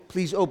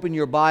please open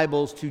your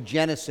Bibles to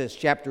Genesis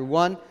chapter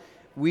 1.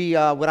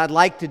 What I'd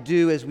like to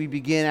do as we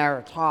begin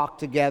our talk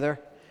together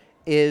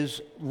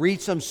is read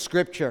some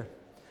scripture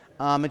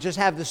and just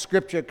have the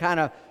scripture kind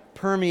of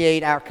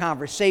permeate our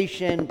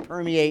conversation,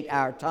 permeate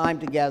our time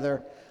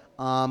together.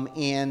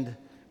 And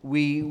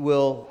we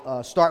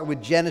will start with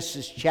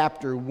Genesis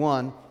chapter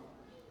 1.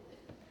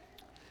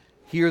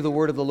 Hear the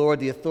word of the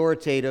Lord, the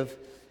authoritative,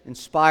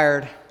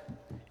 inspired,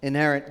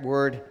 inerrant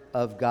word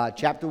of God.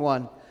 Chapter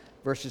 1,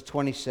 verses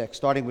 26,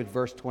 starting with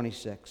verse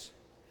 26.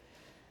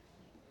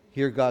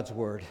 Hear God's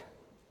word.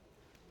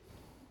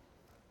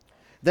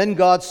 Then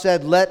God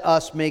said, "Let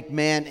us make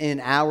man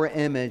in our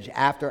image,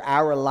 after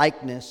our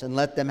likeness, and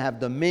let them have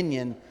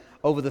dominion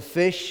over the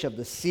fish of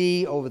the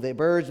sea, over the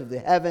birds of the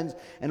heavens,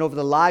 and over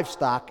the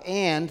livestock,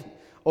 and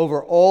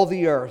over all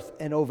the earth,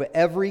 and over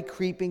every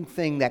creeping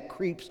thing that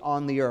creeps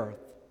on the earth."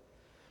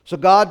 So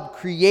God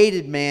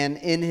created man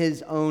in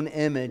his own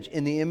image.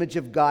 In the image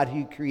of God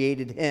he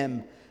created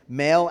him.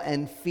 Male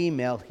and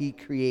female he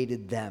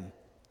created them.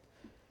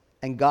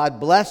 And God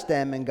blessed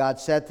them, and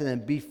God said to them,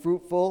 "Be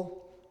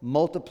fruitful,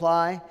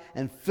 multiply,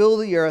 and fill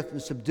the earth,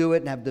 and subdue it,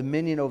 and have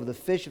dominion over the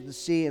fish of the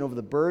sea, and over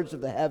the birds of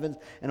the heavens,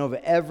 and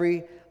over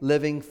every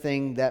living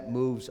thing that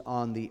moves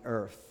on the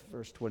earth."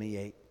 Verse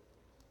 28.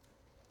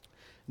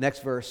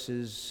 Next verse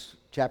is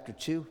chapter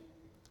 2,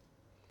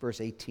 verse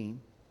 18.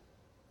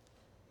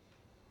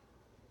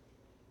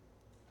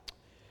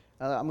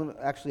 We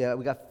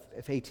got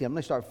 18. I'm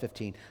going to start with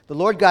 15. "The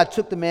Lord God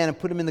took the man and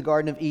put him in the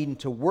Garden of Eden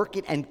to work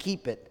it and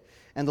keep it.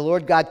 And the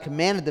Lord God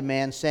commanded the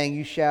man, saying,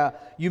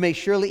 You may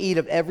surely eat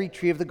of every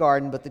tree of the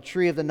garden, but the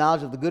tree of the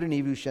knowledge of the good and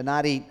evil you shall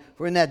not eat.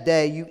 For in that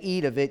day you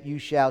eat of it, you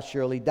shall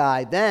surely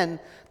die. Then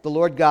the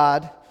Lord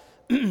God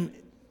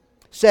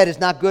said, It's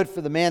not good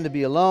for the man to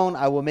be alone.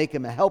 I will make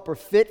him a helper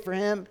fit for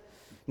him.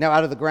 Now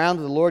out of the ground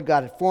the Lord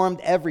God had formed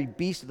every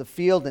beast of the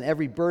field and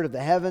every bird of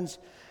the heavens,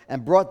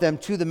 and brought them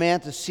to the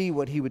man to see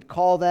what he would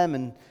call them.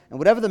 And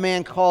whatever the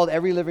man called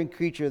every living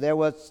creature, that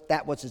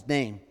was his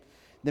name.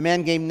 The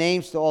man gave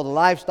names to all the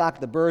livestock,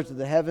 the birds of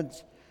the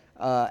heavens,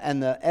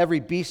 and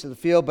every beast of the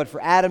field. But for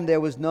Adam there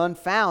was none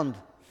found,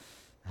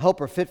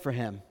 helper fit for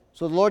him.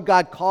 So the Lord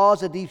God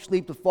caused a deep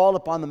sleep to fall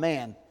upon the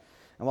man.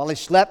 And while he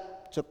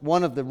slept, took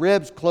one of the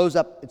ribs, closed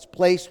up its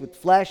place with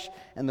flesh,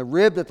 and the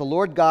rib that the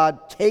Lord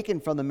God taken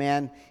from the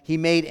man, he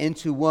made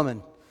into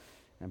woman,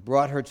 and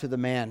brought her to the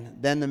man.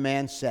 Then the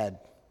man said,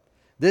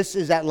 This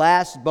is at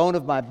last bone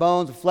of my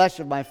bones, flesh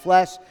of my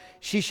flesh.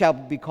 She shall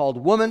be called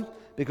woman,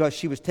 because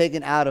she was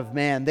taken out of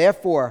man.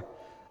 Therefore,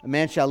 a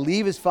man shall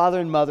leave his father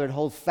and mother and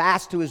hold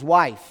fast to his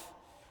wife,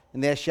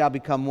 and there shall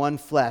become one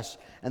flesh.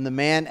 And the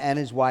man and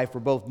his wife were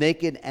both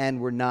naked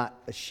and were not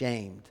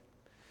ashamed.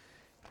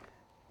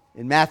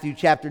 In Matthew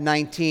chapter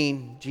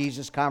 19,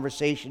 Jesus'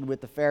 conversation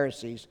with the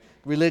Pharisees,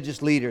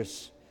 religious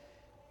leaders.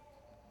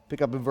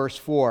 Pick up in verse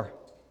 4.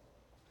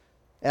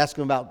 Ask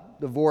them about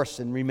divorce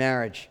and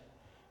remarriage,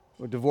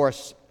 or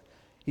divorce.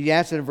 He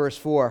answered in verse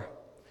 4,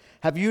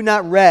 "Have you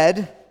not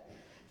read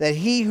that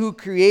he who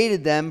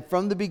created them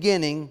from the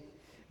beginning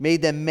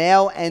made them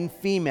male and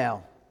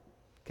female?"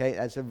 Okay,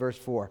 that's in verse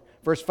 4.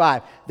 Verse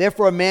 5,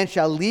 "Therefore a man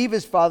shall leave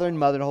his father and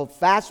mother and hold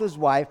fast to his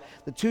wife.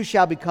 The two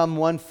shall become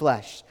one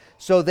flesh.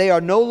 So they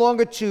are no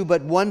longer two,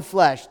 but one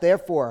flesh.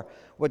 Therefore,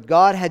 what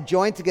God had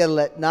joined together,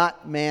 let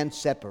not man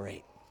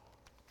separate."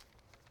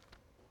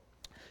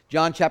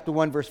 John chapter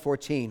 1, verse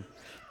 14.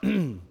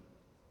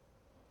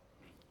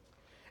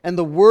 "And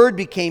the Word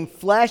became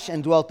flesh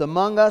and dwelt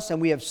among us,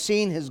 and we have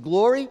seen His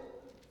glory.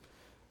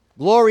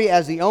 Glory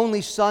as the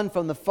only Son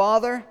from the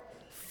Father,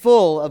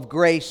 full of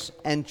grace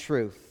and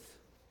truth."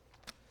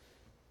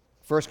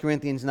 1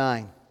 Corinthians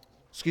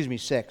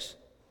 6,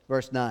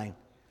 verse 9.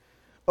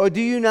 "Or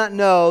do you not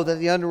know that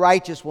the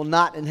unrighteous will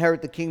not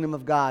inherit the kingdom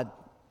of God?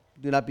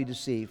 Do not be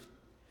deceived.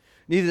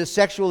 Neither the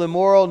sexual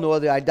immoral, nor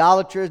the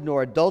idolaters,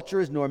 nor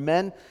adulterers, nor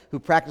men who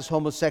practice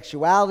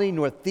homosexuality,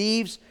 nor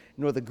thieves,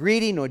 nor the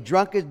greedy, nor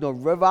drunkards, nor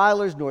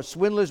revilers, nor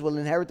swindlers will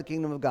inherit the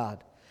kingdom of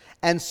God.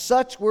 And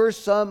such were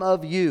some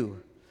of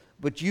you.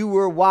 But you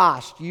were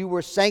washed, you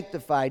were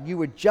sanctified, you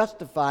were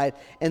justified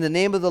in the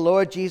name of the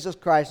Lord Jesus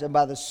Christ and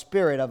by the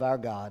Spirit of our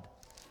God."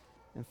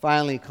 And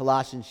finally,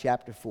 Colossians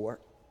chapter 4,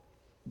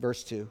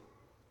 verse 2.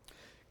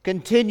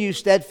 "Continue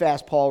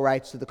steadfast," Paul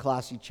writes to the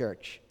Colossae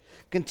church.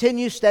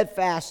 "Continue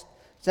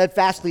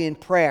steadfastly in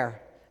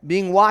prayer,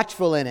 being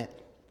watchful in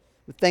it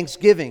with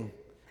thanksgiving.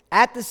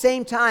 At the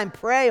same time,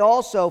 pray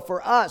also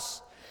for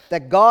us,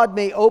 that God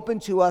may open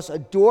to us a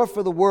door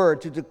for the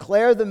word to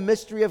declare the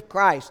mystery of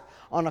Christ,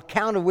 on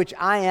account of which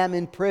I am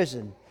in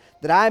prison,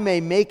 that I may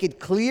make it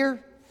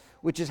clear,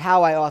 which is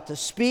how I ought to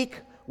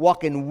speak,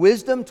 walk in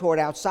wisdom toward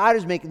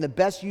outsiders, making the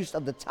best use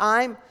of the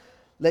time.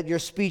 Let your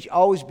speech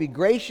always be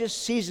gracious,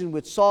 seasoned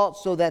with salt,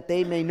 so that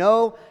they may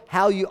know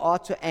how you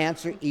ought to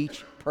answer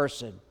each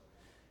person."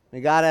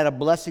 May God add a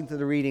blessing to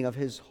the reading of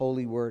His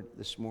holy word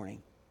this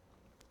morning.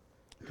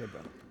 Okay,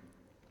 brother.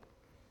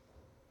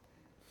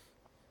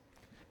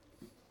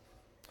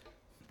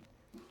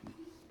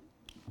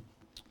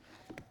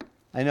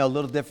 I know, a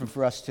little different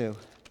for us too.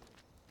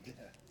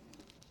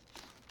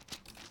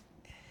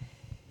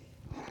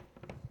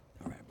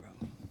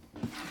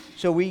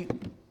 So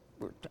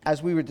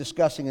as we were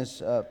discussing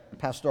as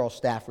pastoral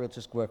staff, we'll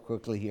just go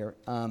quickly here.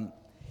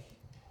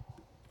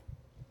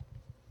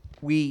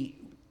 We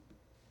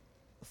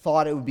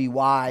thought it would be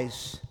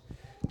wise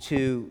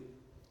to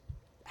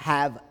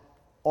have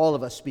all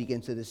of us speak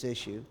into this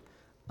issue.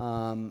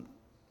 Pastor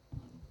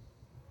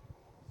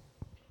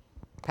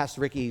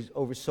Ricky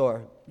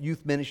oversaw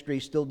youth ministry,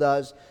 still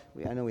does.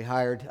 I know we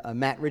hired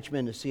Matt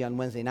Richmond to see on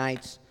Wednesday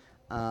nights.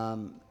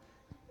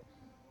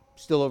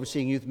 Still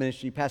overseeing youth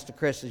ministry. Pastor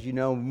Chris, as you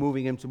know,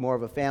 moving into more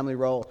of a family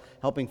role,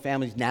 helping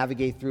families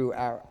navigate through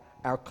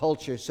our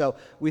culture. So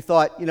we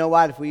thought, you know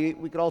what, if we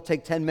could all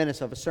take 10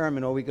 minutes of a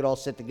sermon, or we could all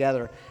sit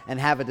together and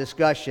have a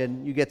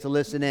discussion. You get to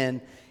listen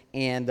in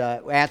and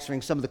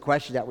answering some of the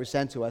questions that were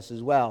sent to us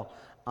as well,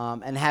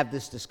 and have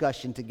this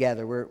discussion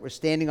together. We're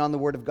standing on the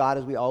Word of God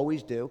as we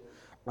always do,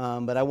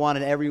 but I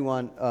wanted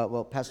everyone,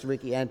 Pastor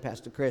Ricky and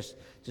Pastor Chris,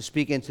 to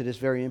speak into this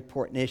very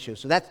important issue.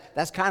 So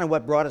that's kind of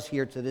what brought us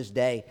here to this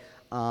day,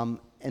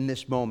 in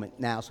this moment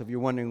now. So if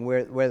you're wondering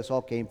where this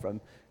all came from,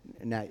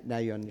 now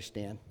you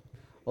understand.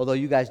 Although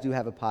you guys do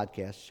have a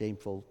podcast,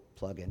 shameful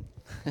plug-in.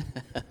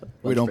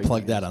 We don't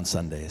plug that on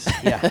Sundays.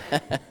 Yeah.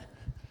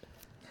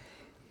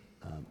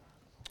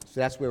 So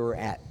that's where we're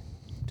at.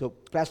 So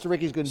Pastor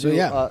Ricky's going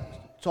to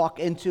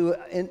talk into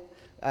it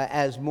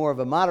as more of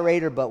a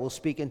moderator, but we'll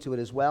speak into it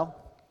as well.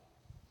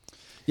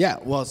 Yeah,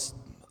 well,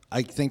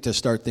 I think to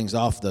start things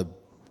off, the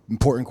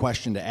important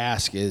question to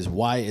ask is,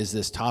 why is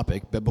this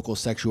topic, biblical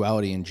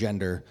sexuality and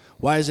gender,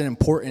 why is it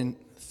important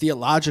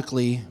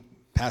theologically,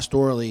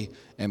 pastorally,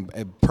 and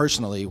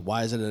personally?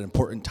 Why is it an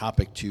important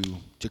topic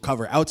to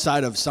cover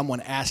outside of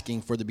someone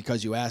asking for the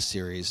Because You Asked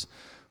series?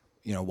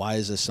 You know, why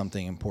is this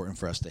something important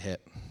for us to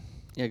hit?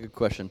 Yeah, good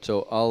question.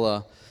 So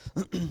I'll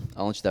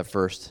answer that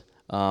first.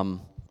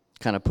 Kind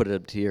of put it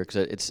up to here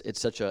because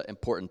it's such an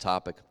important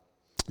topic.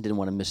 I didn't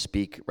want to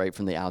misspeak right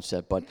from the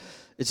outset, but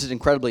it's an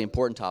incredibly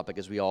important topic,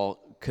 as we all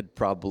could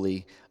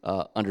probably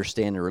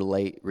understand and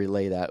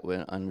relay that,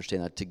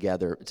 understand that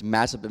together. It's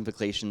massive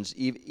implications.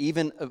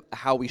 Even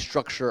how we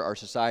structure our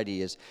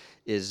society is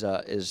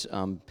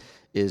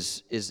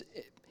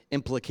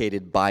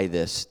implicated by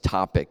this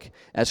topic.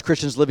 As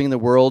Christians living in the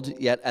world,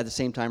 yet at the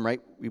same time,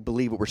 right, we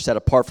believe that we're set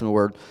apart from the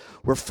world.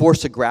 We're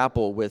forced to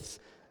grapple with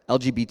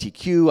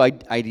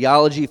LGBTQ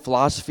ideology,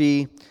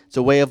 philosophy. It's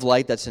a way of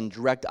life that's in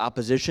direct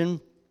opposition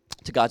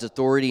to God's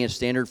authority and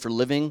standard for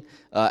living,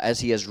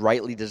 as He has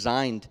rightly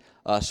designed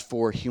us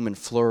for human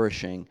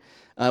flourishing.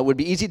 It would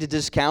be easy to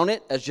discount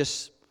it as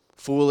just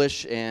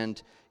foolish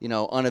and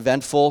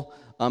uneventful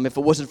if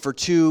it wasn't for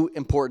two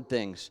important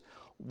things.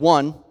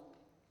 One,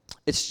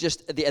 it's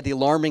just at the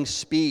alarming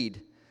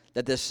speed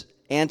that this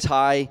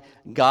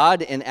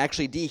anti-God and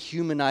actually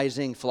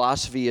dehumanizing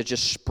philosophy is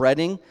just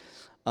spreading.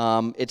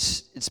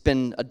 It's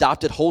been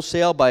adopted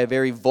wholesale by a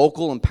very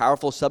vocal and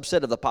powerful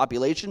subset of the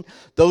population.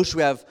 Those who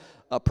have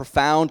a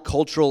profound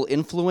cultural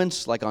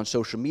influence, like on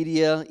social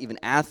media, even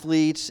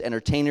athletes,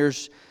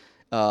 entertainers,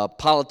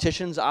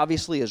 politicians,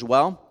 obviously, as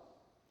well.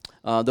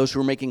 Those who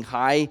are making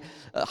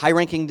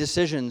high-ranking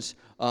decisions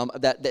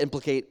that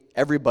implicate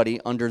everybody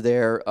under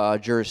their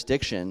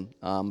jurisdiction,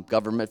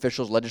 government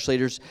officials,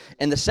 legislators.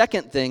 And the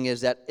second thing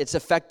is that it's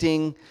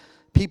affecting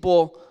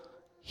people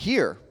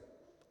here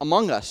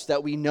among us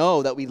that we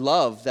know, that we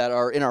love, that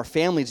are in our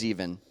families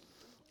even.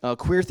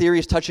 Queer theory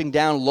is touching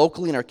down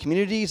locally in our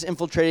communities,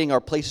 infiltrating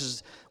our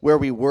places where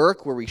we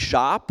work, where we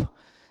shop,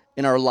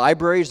 in our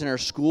libraries, in our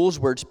schools,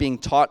 where it's being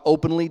taught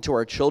openly to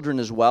our children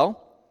as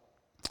well.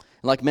 And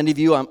like many of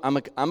you, I'm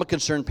a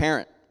concerned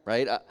parent,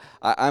 right?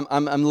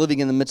 I'm living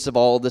in the midst of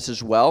all of this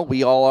as well.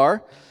 We all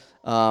are.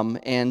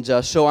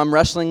 So I'm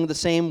wrestling the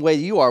same way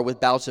you are,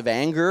 with bouts of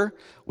anger,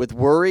 with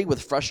worry,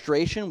 with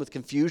frustration, with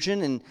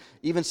confusion, and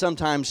even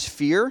sometimes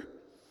fear.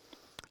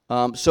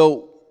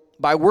 So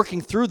by working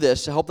through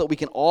this, I hope that we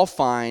can all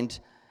find,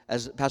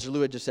 as Pastor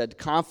Lou had just said,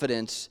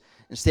 confidence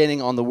in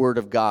standing on the Word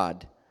of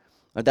God.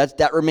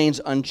 That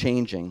remains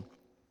unchanging.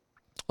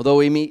 Although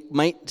we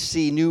might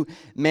see new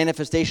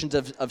manifestations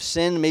of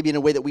sin, maybe in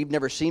a way that we've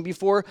never seen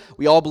before,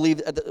 we all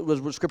believe,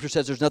 what Scripture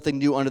says, there's nothing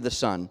new under the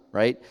sun,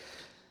 right?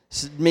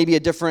 So maybe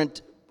a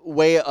different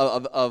way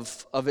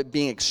of it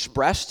being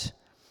expressed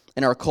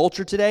in our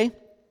culture today,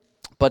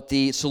 but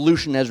the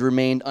solution has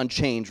remained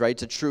unchanged, right?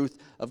 It's the truth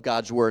of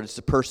God's Word. It's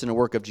the person and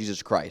work of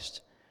Jesus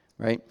Christ,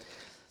 right?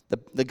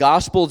 The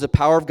gospel is the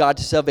power of God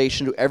to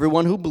salvation to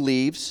everyone who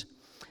believes,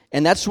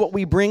 and that's what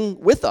we bring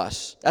with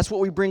us. That's what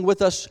we bring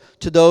with us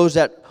to those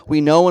that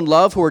we know and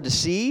love, who are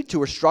deceived,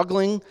 who are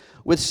struggling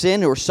with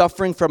sin, who are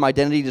suffering from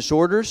identity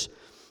disorders.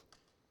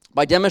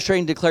 By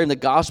demonstrating and declaring the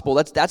gospel,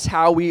 that's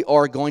how we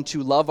are going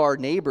to love our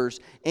neighbors,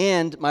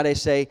 and, might I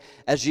say,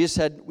 as Jesus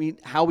said,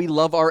 how we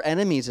love our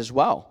enemies as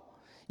well,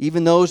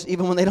 even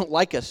when they don't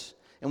like us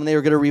and when they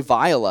are going to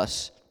revile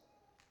us.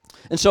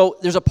 And so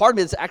there's a part of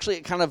me that's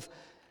actually kind of,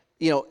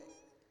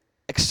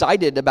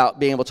 excited about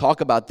being able to talk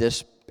about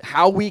this,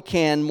 how we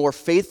can more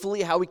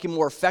faithfully, how we can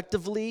more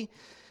effectively,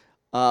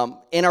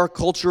 in our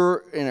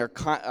culture, in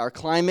our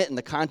climate, in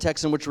the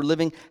context in which we're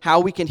living,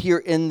 how we can here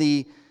in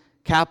the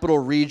capital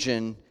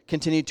region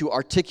continue to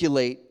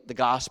articulate the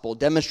gospel,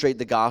 demonstrate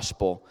the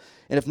gospel.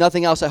 And if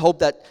nothing else, I hope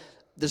that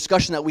the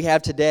discussion that we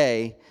have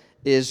today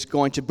is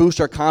going to boost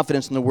our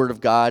confidence in the Word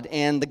of God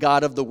and the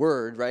God of the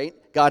Word, right?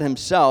 God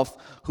Himself,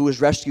 who has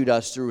rescued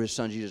us through His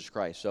Son, Jesus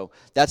Christ. So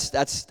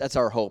that's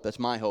our hope. That's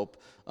my hope,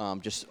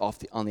 just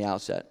on the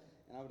outset.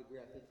 And I would agree.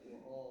 I think we're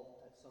all,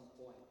 at some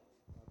point,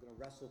 going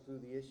to wrestle through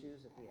the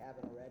issues if we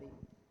haven't already.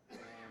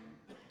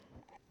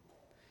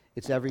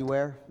 It's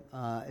everywhere.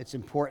 It's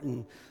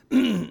important.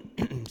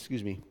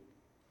 Excuse me.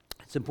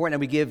 It's important that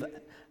we give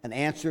an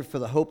answer for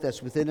the hope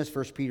that's within us.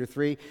 1 Peter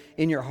 3,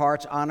 in your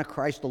hearts, honor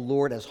Christ the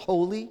Lord as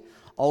holy,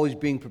 always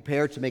being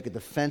prepared to make a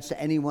defense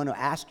to anyone who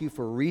asks you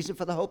for a reason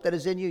for the hope that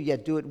is in you,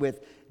 yet do it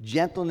with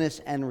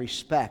gentleness and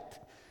respect.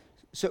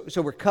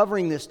 So we're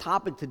covering this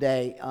topic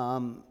today,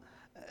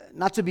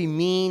 not to be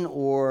mean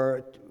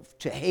or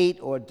to hate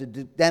or to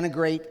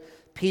denigrate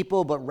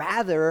people, but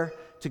rather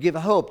to give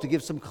hope, to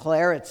give some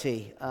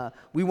clarity.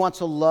 We want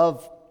to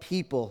love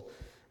people.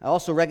 I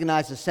also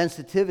recognize the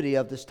sensitivity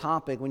of this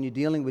topic when you're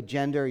dealing with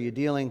gender, you're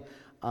dealing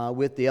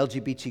with the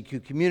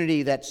LGBTQ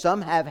community, that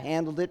some have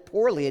handled it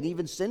poorly and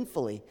even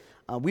sinfully.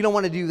 We don't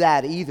want to do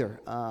that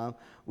either.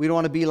 We don't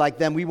want to be like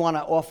them. We want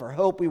to offer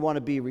hope. We want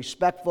to be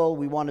respectful.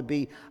 We want to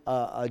be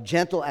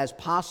gentle as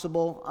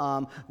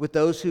possible with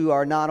those who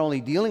are not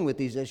only dealing with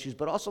these issues,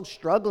 but also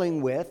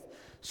struggling with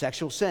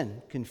sexual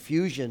sin,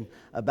 confusion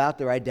about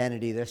their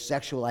identity, their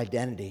sexual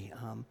identity.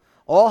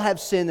 All have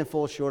sinned and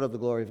fall short of the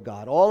glory of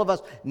God. All of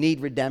us need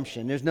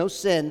redemption. There's no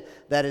sin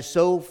that is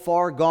so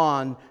far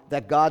gone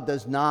that God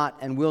does not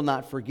and will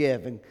not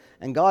forgive.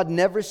 And God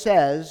never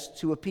says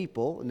to a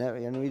people, and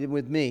even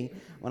with me,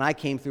 when I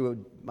came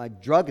through my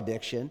drug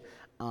addiction,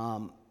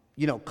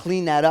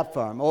 clean that up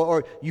for him.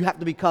 Or you have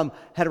to become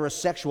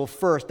heterosexual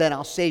first, then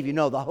I'll save you.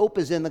 No, the hope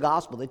is in the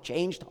gospel, the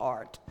changed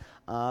heart.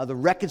 The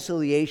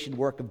reconciliation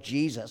work of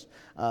Jesus,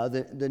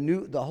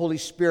 the Holy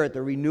Spirit,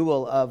 the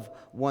renewal of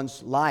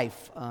one's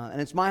life. And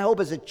it's my hope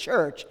as a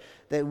church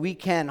that we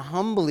can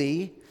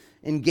humbly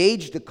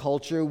engage the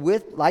culture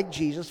with, like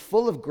Jesus,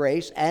 full of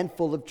grace and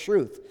full of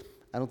truth.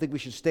 I don't think we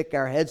should stick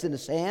our heads in the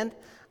sand,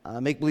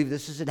 make believe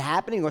this isn't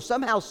happening, or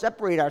somehow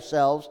separate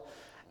ourselves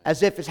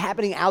as if it's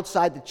happening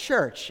outside the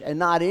church and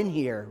not in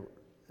here.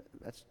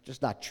 That's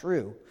just not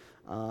true.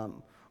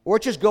 Or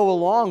just go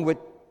along with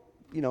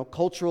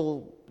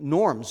cultural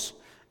norms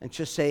and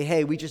just say,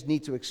 hey, we just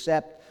need to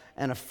accept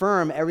and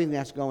affirm everything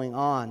that's going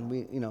on.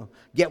 We,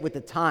 get with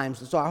the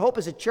times. And so our hope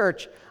as a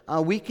church,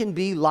 we can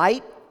be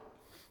light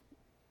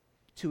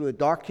to a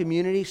dark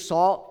community,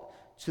 salt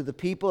to the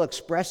people,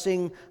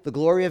 expressing the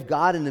glory of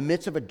God in the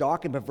midst of a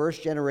dark and perverse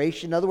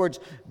generation. In other words,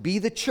 be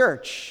the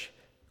church,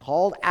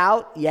 called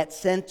out yet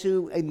sent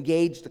to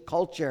engage the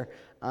culture.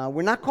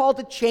 We're not called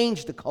to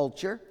change the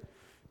culture,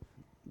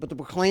 but to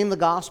proclaim the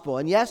gospel.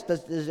 And yes,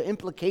 there's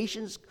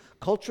implications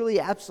culturally,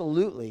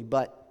 absolutely,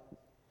 but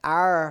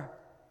our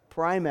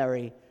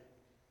primary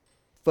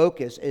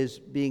focus is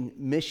being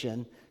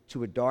mission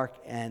to a dark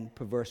and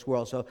perverse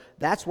world. So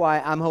that's why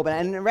I'm hoping,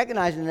 and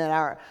recognizing that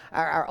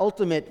our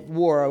ultimate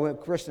war,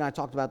 Chris and I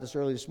talked about this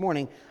earlier this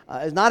morning,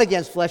 is not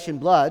against flesh and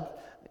blood.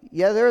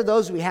 Yeah, there are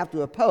those we have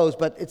to oppose,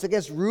 but it's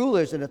against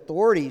rulers and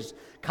authorities,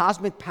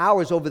 cosmic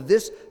powers over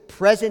this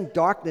present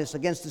darkness,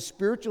 against the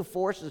spiritual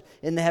forces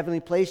in the heavenly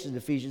places,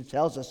 Ephesians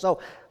tells us. So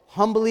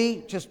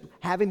humbly, just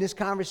having this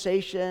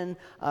conversation,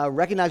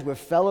 recognize we're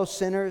fellow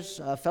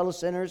sinners,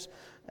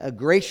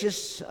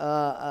 gracious,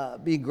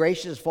 being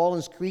gracious,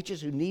 fallen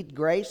creatures who need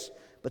grace,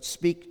 but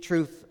speak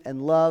truth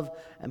and love,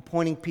 and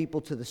pointing people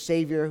to the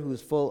Savior who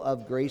is full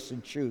of grace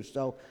and truth.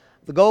 So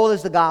the goal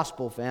is the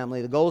gospel,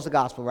 family. The goal is the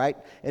gospel, right?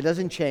 It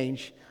doesn't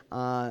change.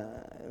 We're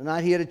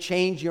not here to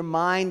change your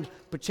mind,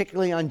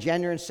 particularly on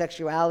gender and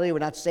sexuality. We're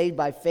not saved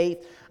by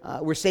faith.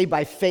 We're saved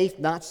by faith,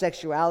 not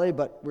sexuality,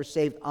 but we're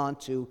saved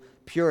onto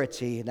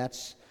purity. And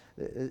that's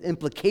the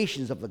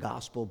implications of the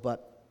gospel.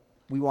 But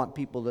we want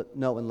people to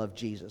know and love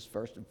Jesus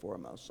first and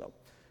foremost. So,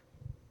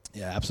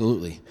 yeah,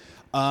 absolutely.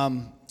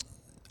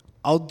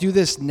 I'll do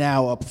this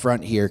now up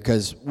front here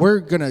because we're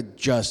going to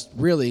just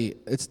really,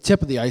 it's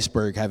tip of the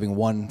iceberg having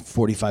one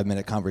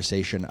 45-minute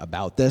conversation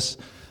about this.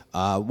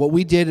 What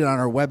we did on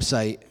our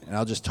website, and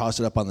I'll just toss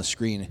it up on the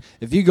screen.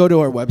 If you go to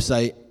our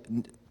website,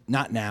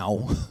 not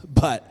now,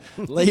 but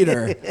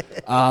later,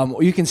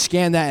 you can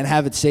scan that and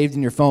have it saved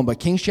in your phone. But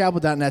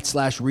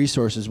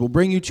kingschapel.net/resources will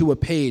bring you to a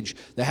page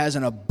that has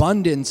an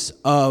abundance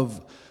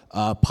of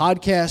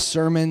podcasts,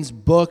 sermons,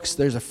 books.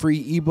 There's a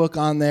free ebook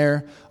on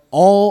there,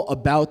 all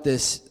about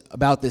this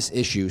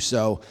issue.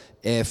 So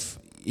if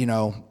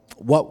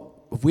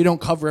we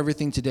don't cover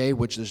everything today,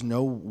 which there's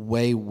no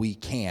way we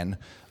can,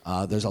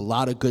 there's a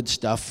lot of good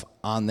stuff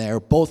on there,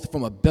 both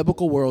from a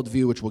biblical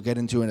worldview, which we'll get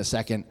into in a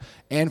second,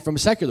 and from a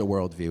secular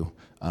worldview,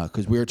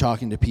 because we are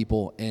talking to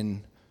people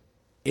in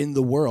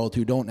the world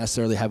who don't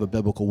necessarily have a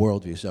biblical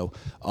worldview. So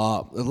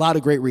a lot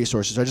of great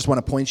resources. I just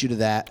want to point you to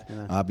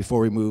that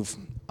before we move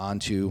on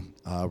to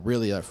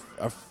really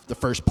the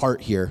first part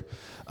here.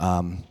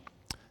 And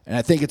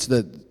I think it's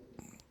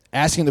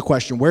asking the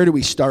question, where do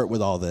we start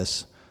with all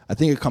this? I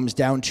think it comes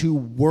down to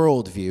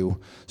worldview.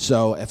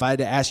 So if I had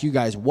to ask you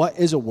guys, what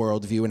is a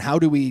worldview and how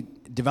do we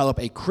develop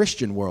a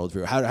Christian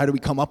worldview? How do we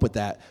come up with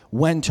that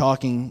when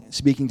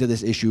speaking to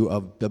this issue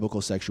of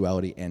biblical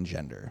sexuality and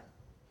gender?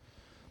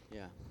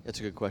 Yeah, that's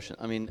a good question.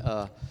 I mean,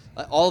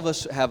 all of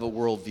us have a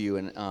worldview,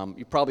 and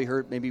you probably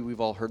heard, maybe we've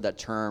all heard that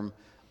term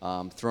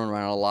thrown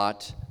around a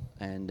lot,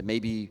 and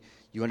maybe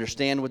you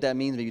understand what that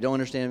means, maybe you don't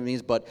understand what it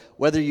means, but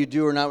whether you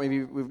do or not,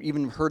 maybe we've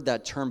even heard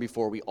that term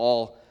before, we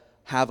all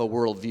have a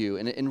worldview.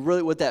 And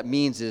really what that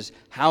means is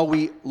how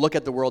we look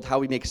at the world, how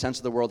we make sense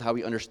of the world, how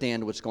we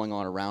understand what's going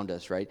on around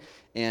us, right?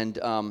 And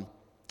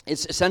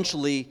it's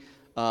essentially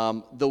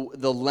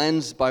the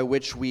lens by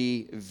which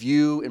we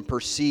view and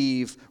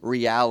perceive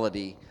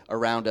reality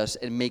around us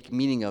and make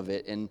meaning of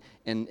it. And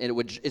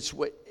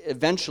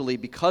eventually,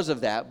 because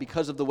of that,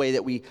 because of the way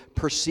that we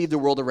perceive the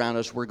world around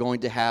us, we're going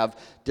to have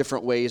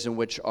different ways in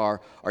which our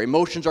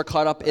emotions are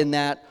caught up in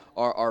that,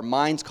 our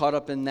minds caught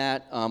up in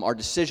that, our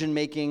decision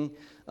making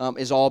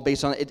is all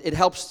based on it. It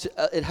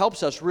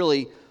helps us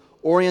really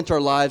orient our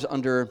lives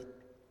under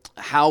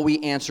how we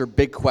answer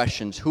big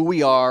questions: who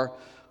we are,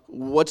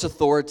 what's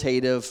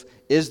authoritative,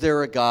 is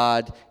there a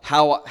God,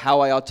 how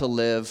I ought to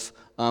live,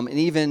 and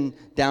even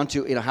down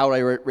to how do I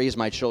raise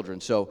my children.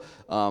 So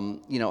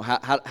how do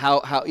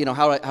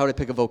I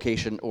pick a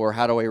vocation, or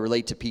how do I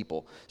relate to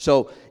people.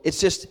 So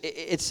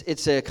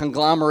it's a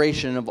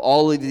conglomeration of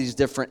all of these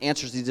different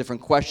answers to these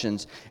different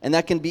questions, and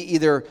that can be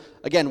either,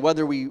 again,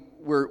 whether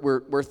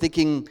we're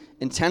thinking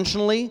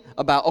intentionally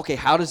about, okay,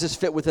 how does this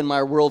fit within my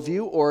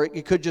worldview, or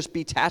it could just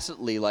be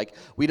tacitly, like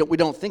we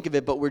don't think of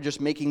it, but we're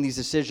just making these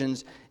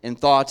decisions and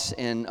thoughts,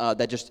 and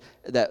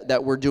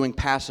that we're doing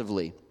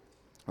passively,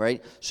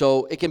 right?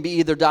 So it can be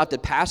either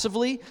adopted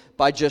passively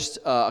by just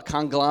a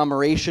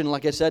conglomeration,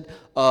 like I said,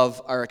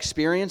 of our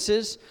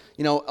experiences,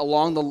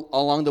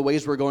 along the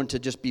ways we're going to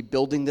just be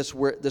building this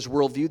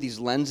worldview, these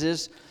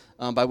lenses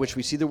by which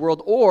we see the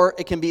world, or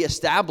it can be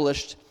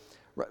established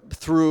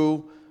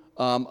through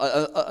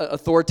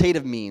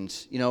authoritative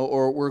means,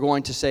 or we're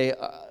going to say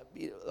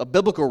a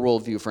biblical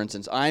worldview, for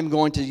instance. I'm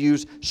going to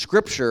use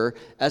Scripture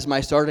as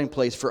my starting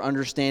place for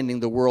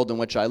understanding the world in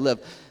which I live,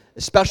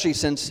 especially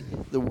since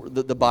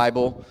the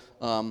Bible,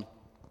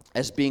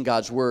 as being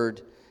God's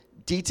Word,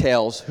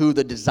 details who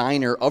the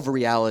designer of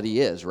reality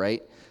is,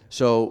 right?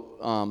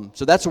 So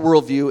that's a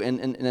worldview,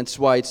 and that's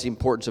why it's the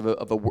importance of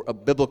a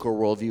biblical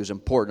worldview is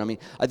important. I mean,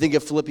 I think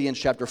of Philippians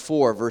chapter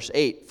 4, verse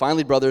 8.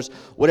 Finally, brothers,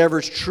 whatever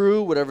is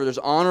true, whatever is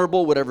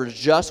honorable, whatever is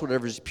just,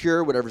 whatever is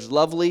pure, whatever is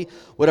lovely,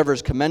 whatever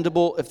is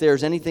commendable, if there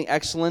is anything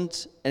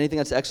excellent, anything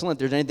that's excellent, if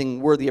there's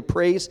anything worthy of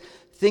praise,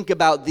 think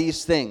about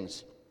these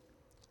things.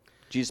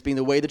 Jesus being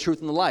the way, the truth,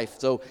 and the life.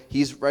 So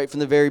he's right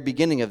from the very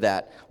beginning of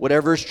that.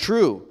 Whatever is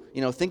true,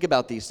 think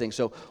about these things.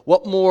 So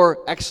what more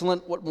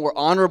excellent, what more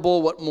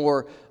honorable, what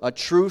more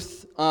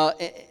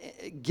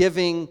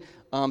truth-giving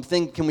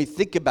thing can we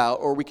think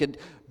about, or we could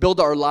build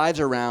our lives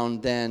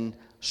around than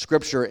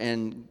Scripture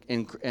and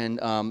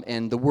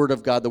the Word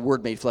of God, the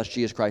Word made flesh,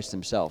 Jesus Christ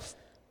himself?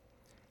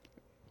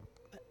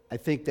 I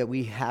think that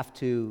we have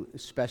to,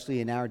 especially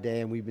in our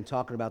day, and we've been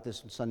talking about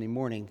this on Sunday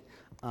morning,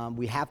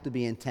 we have to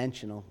be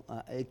intentional.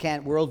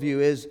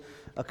 Worldview is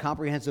a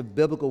comprehensive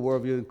biblical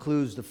worldview. It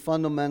includes the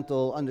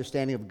fundamental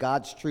understanding of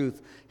God's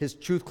truth, His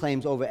truth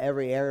claims over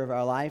every area of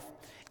our life.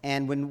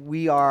 And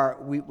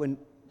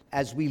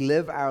as we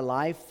live our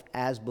life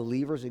as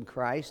believers in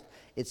Christ,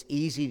 it's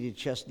easy to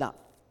just not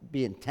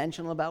be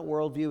intentional about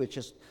worldview.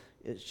 It's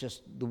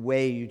just the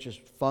way you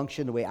just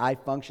function, the way I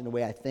function, the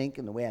way I think,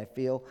 and the way I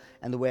feel,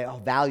 and the way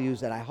values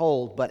that I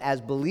hold. But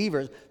as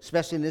believers,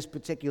 especially in this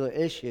particular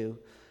issue,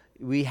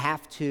 we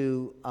have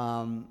to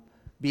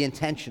be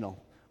intentional.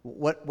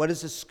 What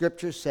does the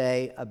Scripture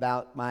say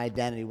about my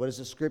identity? What does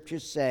the Scripture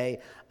say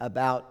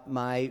about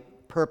my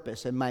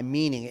purpose and my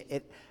meaning?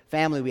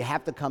 Family, we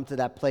have to come to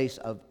that place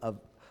of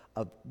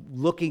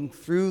looking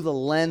through the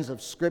lens of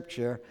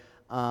Scripture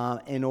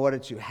in order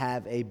to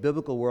have a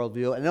biblical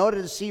worldview, in order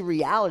to see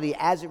reality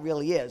as it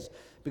really is.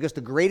 Because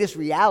the greatest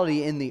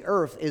reality in the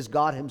earth is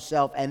God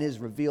himself and his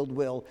revealed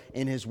will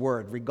in his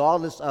word.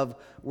 Regardless of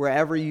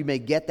wherever you may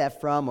get that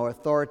from, or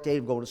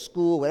authoritative, go to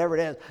school, whatever it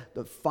is,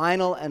 the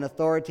final and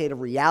authoritative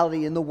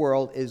reality in the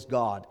world is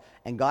God.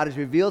 And God has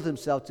revealed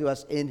himself to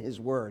us in his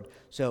word.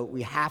 So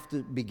we have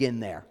to begin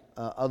there.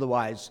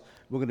 Otherwise,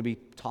 we're going to be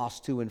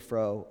tossed to and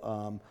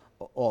fro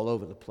all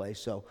over the place.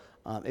 So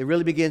it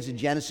really begins in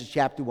Genesis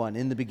chapter 1,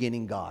 in the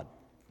beginning God.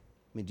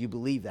 I mean, do you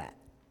believe that?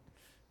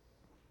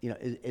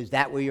 Is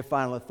that where your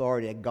final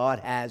authority? That God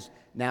has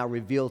now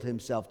revealed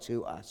himself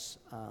to us.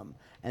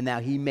 And now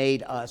he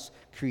made us,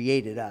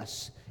 created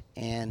us,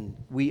 and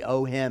we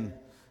owe him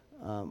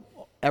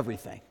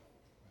everything.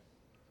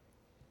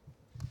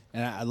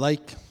 And I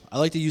like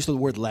to use the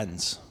word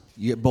lens.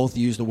 You both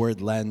use the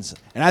word lens.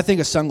 And I think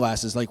of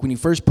sunglasses. Like when you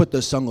first put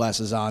those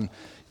sunglasses on,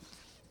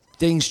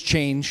 things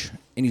change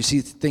and you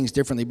see things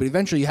differently. But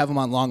eventually you have them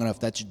on long enough,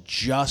 that's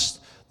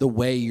just the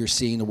way you're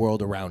seeing the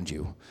world around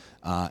you.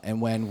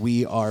 And when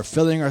we are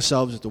filling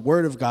ourselves with the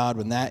Word of God,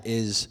 when that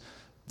is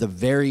the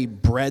very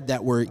bread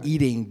that we're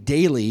eating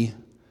daily,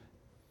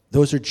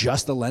 those are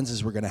just the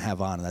lenses we're going to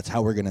have on, and that's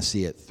how we're going to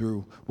see it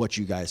through what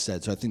you guys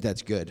said. So I think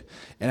that's good.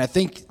 And I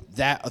think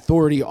that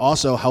authority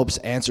also helps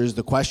answers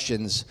the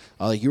questions,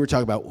 like you were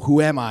talking about, who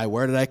am I?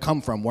 Where did I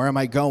come from? Where am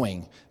I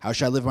going? How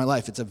should I live my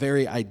life?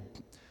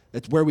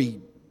 It's where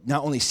we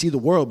not only see the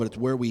world, but it's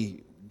where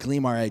we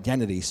glean our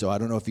identity. So I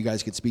don't know if you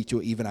guys could speak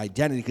to even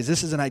identity, because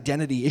this is an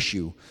identity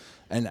issue,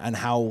 and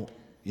how,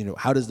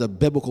 how does the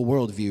biblical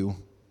worldview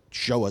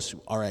show us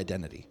our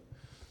identity?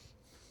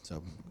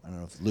 So I don't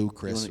know if Lou,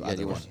 Chris, you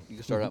either one. You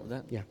can start out with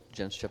that? Yeah.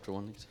 Genesis chapter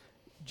 1.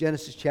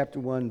 Genesis chapter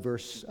 1,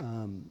 verse,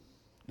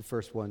 the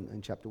first one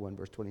in chapter 1,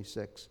 verse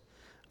 26.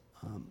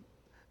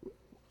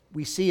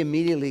 We see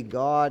immediately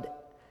God,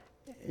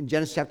 in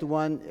Genesis chapter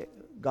 1,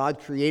 God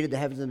created the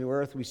heavens and the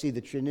earth. We see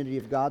the Trinity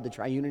of God, the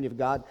triunity of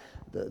God.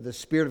 The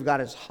Spirit of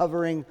God is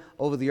hovering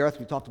over the earth.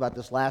 We talked about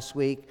this last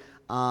week.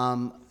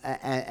 And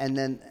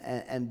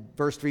then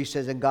verse 3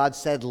 says, and God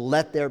said,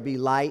 let there be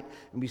light.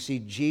 And we see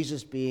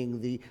Jesus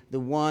being the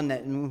one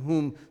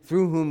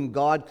through whom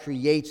God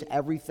creates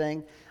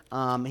everything.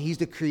 He's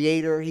the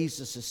creator. He's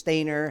the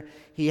sustainer.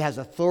 He has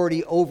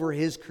authority over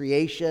his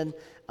creation.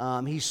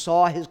 He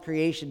saw his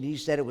creation. He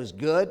said it was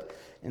good.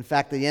 In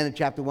fact, at the end of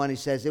chapter 1, he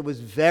says it was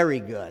very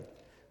good.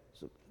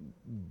 So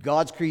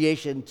God's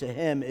creation to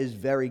him is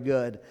very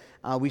good.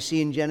 We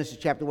see in Genesis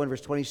chapter 1,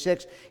 verse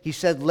 26, he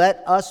said,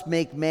 let us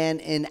make man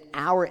in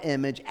our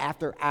image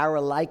after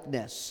our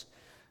likeness.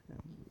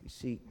 We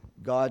see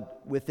God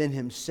within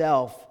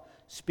himself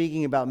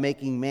speaking about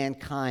making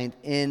mankind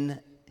in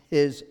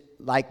his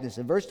likeness.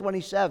 And verse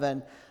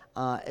 27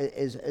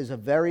 is a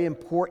very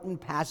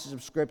important passage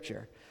of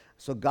Scripture.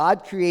 So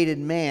God created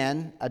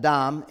man,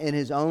 Adam, in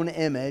his own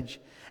image,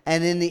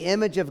 and in the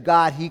image of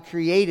God he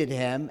created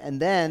him. And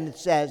then it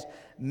says,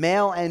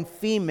 male and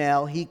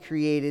female he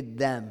created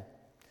them.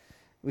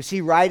 We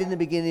see right in the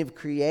beginning of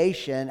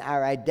creation,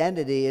 our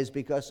identity is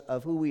because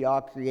of who we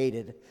are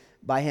created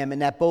by him,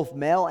 and that both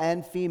male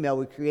and female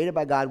were created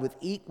by God with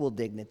equal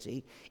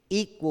dignity,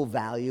 equal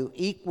value,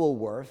 equal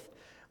worth,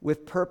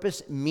 with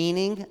purpose,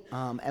 meaning,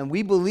 and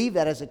we believe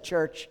that as a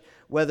church,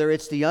 whether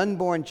it's the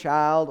unborn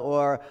child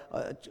or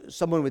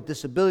someone with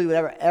disability,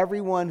 whatever,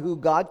 everyone who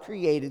God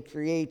created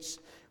creates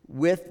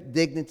with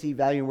dignity,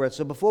 value, and worth.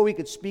 So before we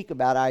could speak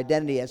about our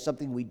identity as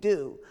something we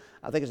do,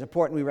 I think it's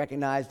important we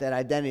recognize that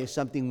identity is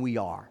something we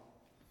are.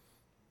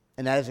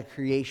 And that is a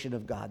creation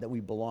of God, that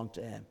we belong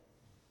to him.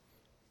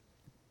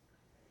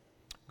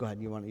 Go ahead,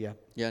 you want to, yeah?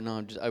 Yeah,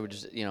 no, I would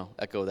just,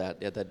 echo that.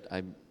 Yeah, that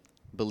I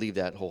believe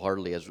that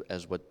wholeheartedly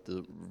as what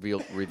the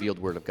revealed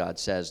Word of God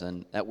says,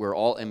 and that we're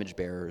all image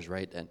bearers,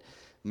 right? And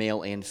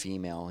male and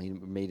female,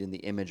 made in the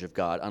image of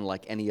God,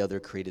 unlike any other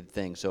created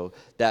thing. So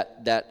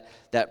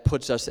that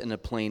puts us in a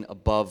plane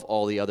above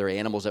all the other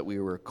animals that we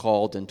were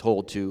called and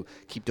told to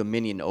keep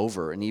dominion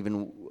over, and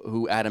even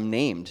who Adam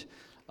named.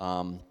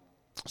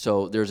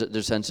 So there's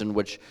a sense in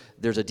which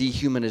there's a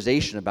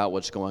dehumanization about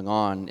what's going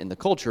on in the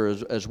culture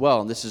as well,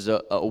 and this is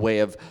a way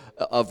of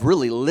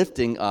really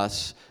lifting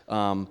us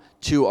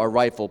to our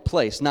rightful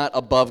place, not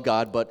above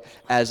God, but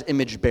as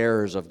image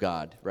bearers of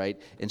God, right?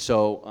 And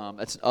so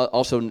that's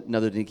also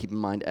another thing to keep in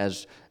mind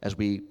as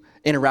we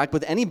interact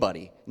with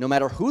anybody, no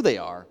matter who they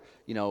are,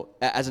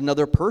 as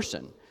another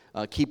person,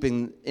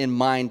 keeping in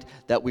mind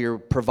that we are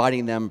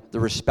providing them the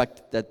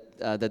respect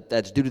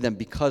that's due to them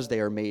because they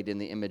are made in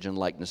the image and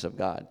likeness of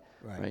God.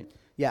 Right.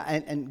 Yeah,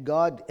 and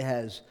God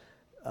has,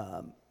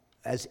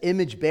 as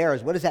image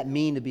bearers, what does that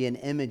mean to be an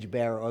image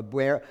bearer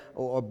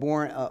or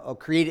born or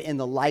created in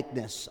the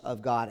likeness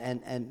of God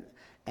and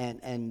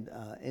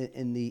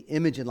in the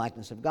image and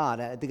likeness of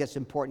God? I think that's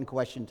an important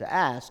question to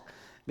ask,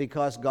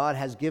 because God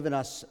has given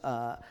us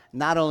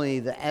not only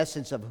the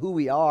essence of who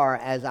we are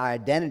as our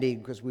identity,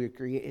 because we're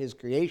his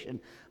creation,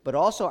 but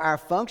also our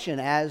function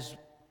as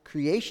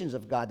creations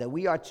of God, that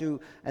we are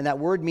to, and that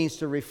word means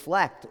to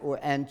reflect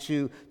and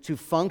to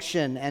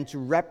function and to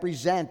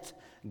represent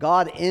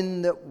God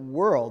in the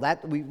world.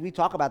 That we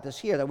talk about this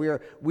here, that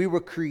we were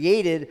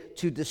created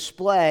to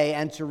display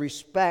and to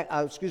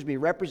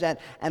represent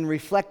and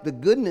reflect the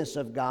goodness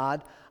of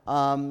God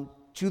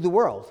to the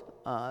world.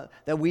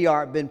 That we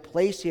are been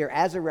placed here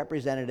as a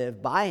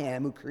representative by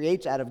him, who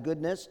creates out of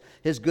goodness,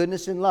 his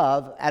goodness and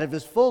love, out of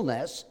his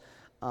fullness,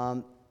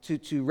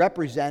 to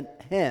represent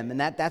him. And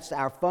that's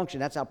our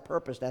function, that's our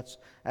purpose,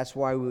 that's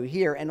why we're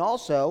here. And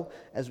also,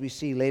 as we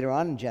see later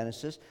on in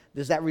Genesis,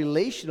 there's that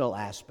relational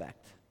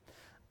aspect.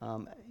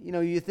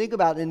 You think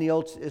about in the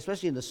Old,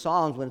 especially in the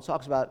Psalms, when it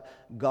talks about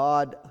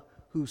God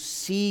who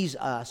sees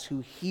us,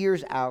 who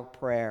hears our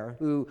prayer,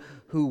 who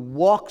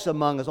walks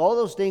among us. All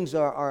those things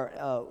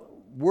are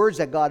words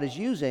that God is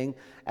using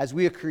as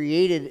we are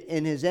created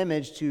in his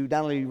image to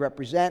not only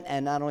represent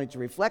and not only to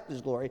reflect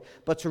his glory,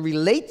 but to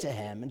relate to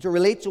him and to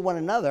relate to one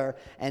another.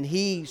 And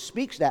he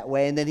speaks that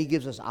way, and then he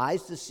gives us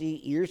eyes to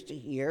see, ears to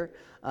hear,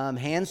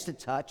 hands to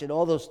touch, and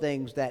all those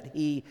things that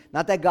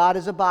not that God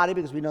is a body,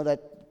 because we know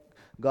that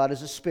God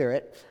is a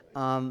spirit,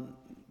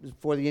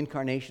 for the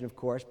incarnation, of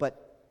course,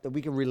 but that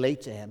we can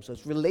relate to him. So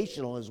it's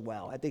relational as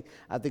well. I think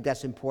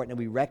that's important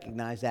that we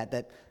recognize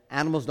that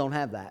animals don't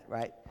have that,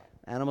 right?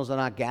 Animals are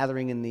not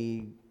gathering in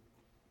the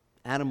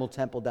animal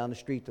temple down the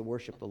street to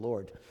worship the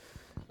Lord.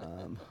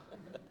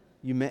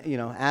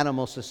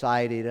 Animal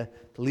society to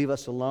leave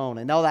us alone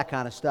and all that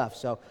kind of stuff.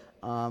 So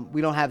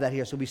we don't have that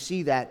here. So we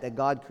see that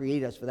God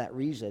created us for that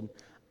reason,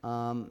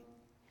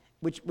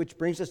 which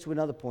brings us to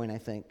another point, I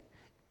think,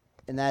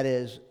 and that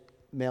is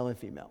male and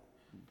female.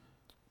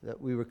 That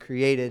we were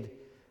created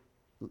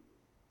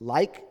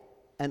like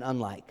and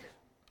unlike.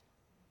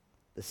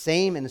 The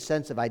same in the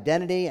sense of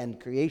identity and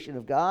creation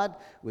of God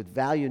with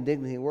value and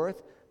dignity and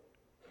worth,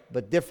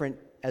 but different.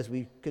 As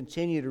we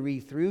continue to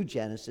read through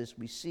Genesis,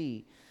 we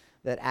see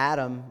that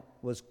Adam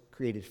was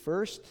created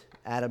first.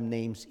 Adam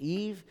names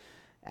Eve.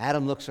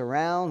 Adam looks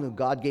around, and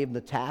God gave him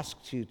the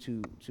task to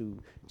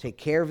take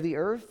care of the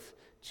earth,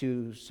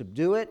 to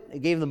subdue it. He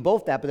gave them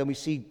both that, but then we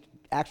see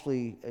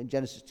actually in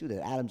Genesis 2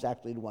 that Adam's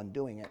actually the one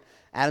doing it.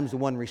 Adam's the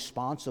one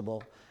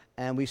responsible.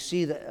 And we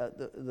see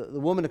the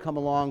woman to come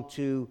along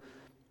to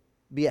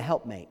be a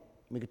helpmate.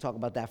 We could talk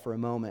about that for a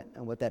moment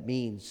and what that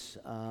means.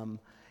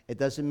 It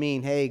doesn't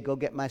mean, hey, go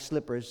get my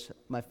slippers,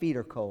 my feet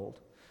are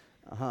cold.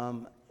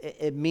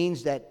 It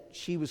means that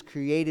she was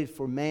created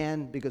for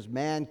man because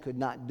man could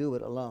not do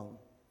it alone.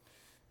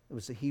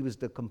 He was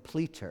the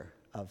completer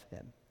of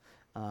him.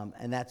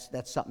 And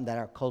that's something that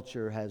our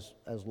culture has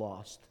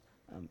lost.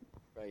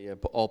 Right, yeah,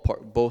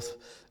 both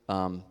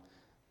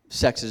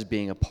sexes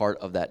being a part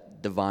of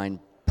that divine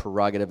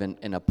prerogative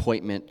and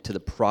appointment to the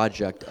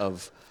project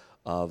of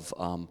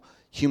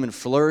human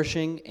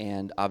flourishing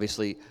and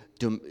obviously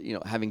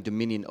having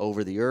dominion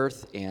over the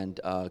earth and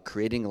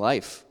creating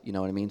life. You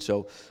know what I mean?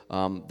 So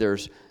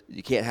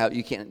you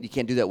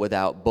can't do that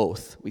without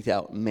both,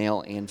 without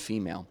male and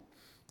female.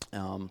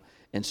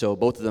 And so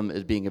both of them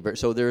is being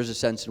so there is a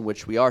sense in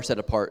which we are set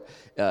apart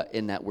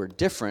in that we're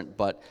different,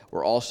 but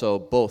we're also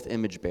both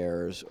image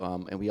bearers,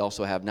 and we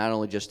also have not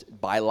only just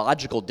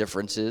biological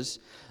differences,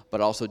 but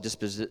also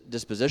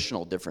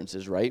dispositional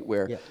differences, right?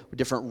 Where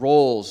different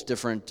roles,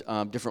 different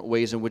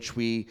ways in which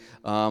we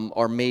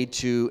are made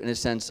to, in a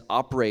sense,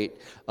 operate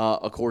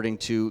according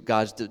to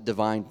God's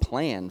divine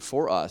plan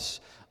for us,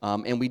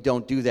 and we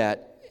don't do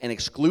that in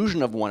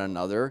exclusion of one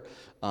another.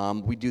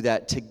 We do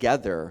that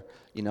together.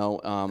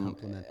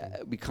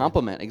 We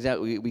complement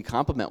exactly. We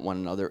complement one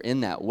another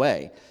in that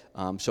way.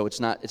 So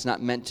it's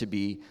not meant to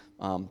be.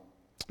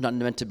 Not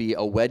meant to be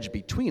a wedge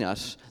between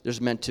us.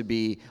 There's meant to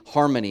be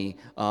harmony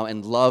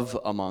and love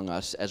among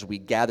us as we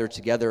gather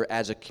together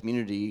as a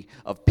community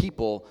of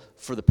people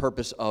for the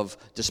purpose of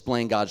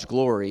displaying God's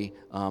glory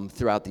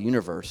throughout the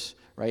universe,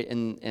 right?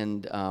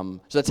 And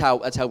so that's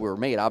how we were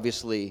made.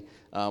 Obviously,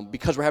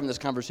 because we're having this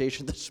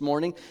conversation this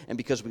morning, and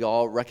because we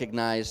all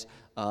recognize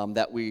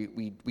that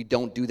we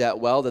don't do that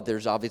well, that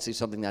there's obviously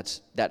something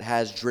that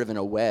has driven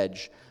a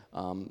wedge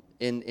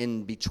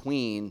in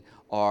between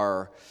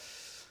our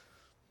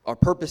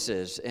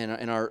purposes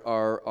and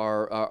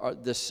our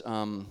this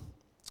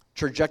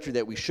trajectory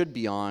that we should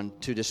be on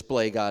to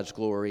display God's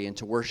glory and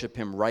to worship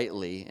Him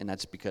rightly, and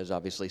that's because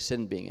obviously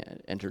sin being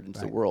entered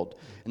into the world,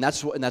 and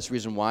that's the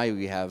reason why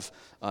we have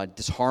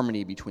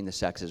disharmony between the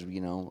sexes,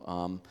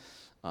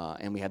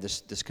 and we have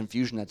this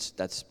confusion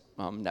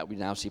that we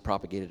now see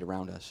propagated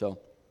around us. So,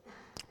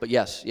 but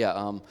yes,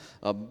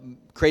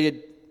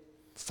 created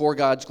for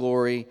God's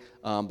glory,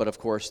 but of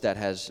course that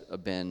has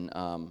been.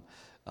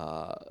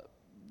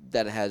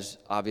 That has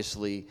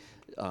obviously,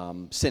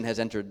 sin has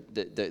entered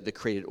the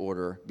created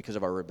order because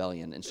of our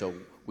rebellion, and so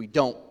we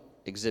don't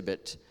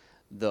exhibit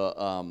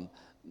the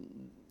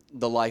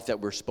life that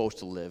we're supposed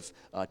to live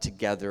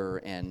together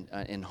and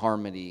in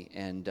harmony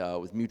and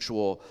with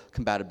mutual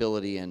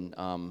compatibility and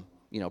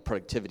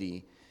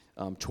productivity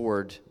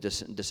toward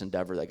this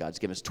endeavor that God's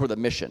given us, toward the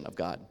mission of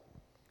God.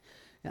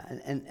 Yeah,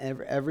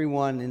 and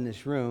everyone in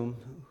this room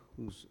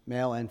who's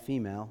male and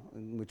female,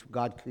 which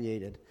God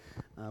created,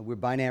 we're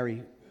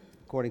binary.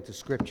 According to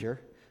Scripture,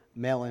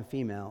 male and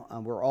female,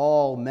 we're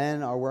all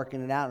men are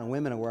working it out and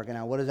women are working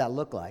out. What does that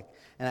look like?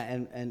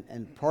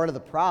 And part of the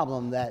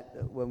problem that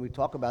when we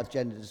talk about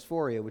gender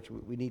dysphoria, which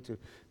we need to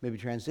maybe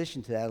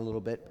transition to that a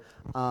little bit,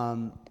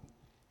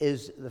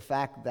 is the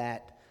fact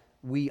that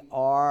we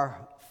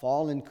are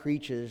fallen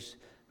creatures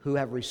who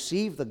have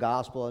received the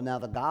gospel, and now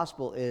the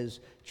gospel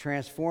is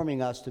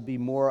transforming us to be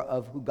more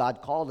of who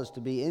God called us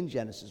to be in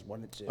Genesis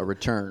 1 and 2. A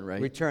return, right?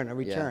 A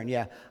return,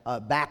 yeah.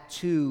 Back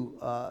to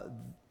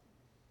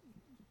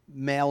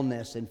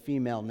maleness and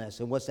femaleness,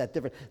 and what's that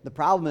different? The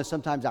problem is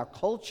sometimes our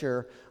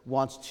culture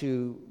wants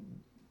to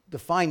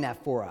define that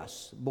for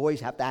us.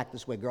 Boys have to act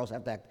this way, girls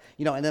have to act,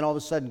 and then all of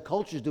a sudden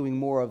culture's doing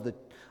more of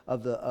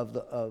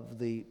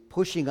the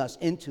pushing us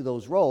into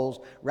those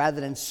roles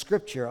rather than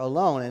Scripture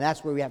alone, and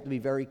that's where we have to be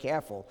very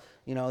careful.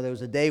 There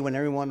was a day when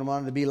everyone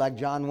wanted to be like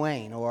John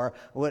Wayne, or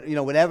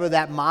whatever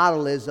that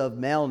model is of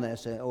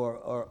maleness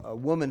or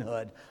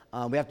womanhood.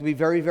 We have to be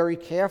very, very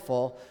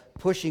careful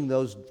pushing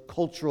those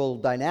cultural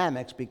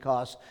dynamics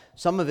because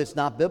some of it's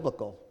not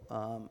biblical.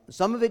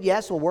 Some of it,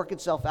 yes, will work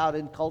itself out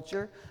in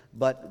culture,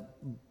 but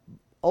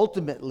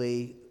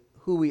ultimately,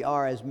 who we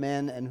are as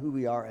men and who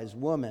we are as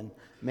women,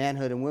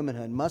 manhood and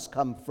womanhood, must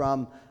come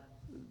from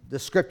the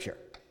Scripture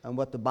and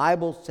what the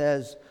Bible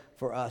says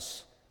for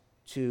us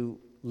to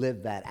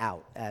live that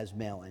out as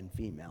male and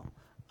female.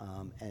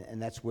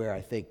 And that's where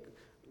I think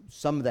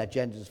some of that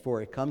gender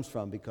dysphoria comes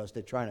from, because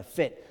they're trying to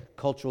fit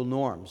cultural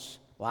norms.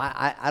 Well,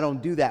 I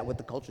don't do that what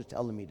the culture's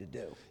telling me to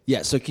do.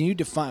 Yeah, so can you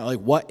define, like,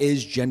 what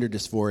is gender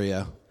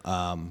dysphoria?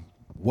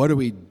 What do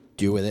we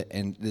do with it?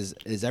 And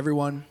is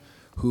everyone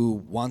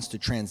who wants to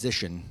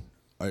transition,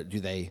 or do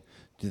they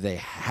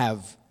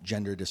have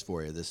gender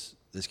dysphoria,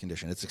 this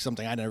condition? It's like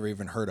something I never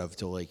even heard of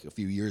till like a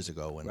few years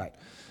ago. When, right.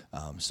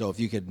 So if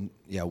you could,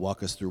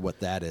 walk us through what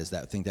that is,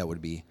 I think that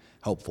would be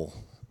helpful.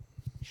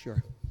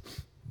 Sure.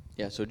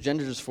 Yeah, so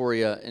gender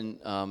dysphoria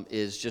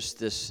is just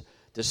this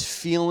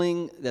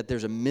feeling that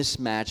there's a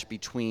mismatch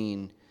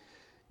between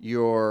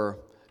your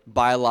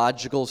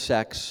biological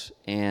sex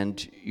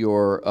and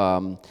your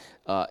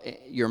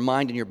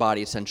mind and your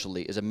body.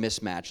 Essentially, is a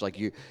mismatch. Like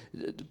you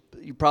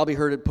probably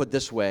heard it put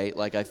this way.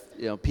 Like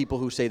people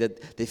who say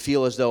that they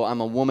feel as though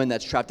I'm a woman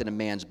that's trapped in a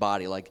man's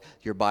body. Like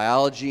your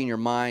biology and your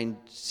mind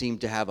seem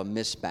to have a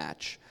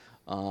mismatch,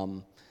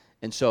 and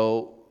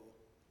so.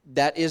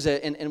 That is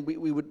and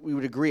we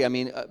would agree. I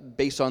mean,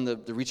 based on the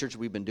research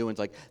we've been doing, it's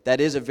like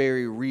that is a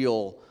very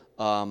real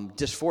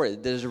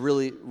dysphoria. There's a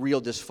really real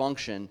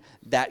dysfunction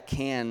that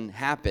can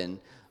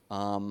happen.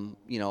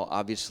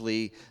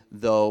 Obviously,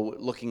 though,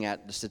 looking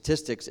at the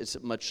statistics, it's a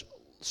much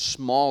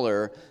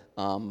smaller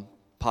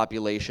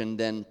population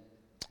than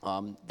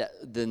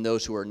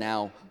those who are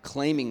now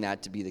claiming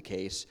that to be the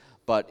case.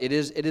 But it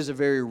is a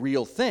very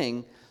real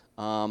thing.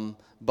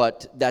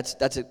 But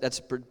that's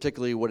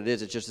particularly what it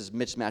is. It's just this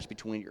mismatch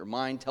between your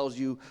mind tells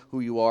you who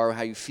you are,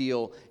 how you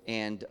feel,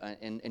 and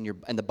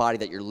the body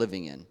that you're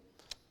living in.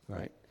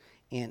 Right.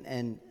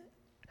 And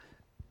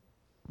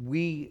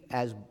we,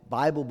 as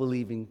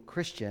Bible-believing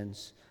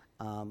Christians,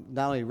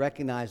 not only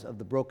recognize of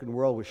the broken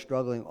world we're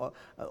struggling,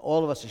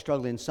 all of us are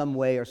struggling in some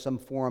way or some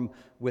form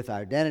with our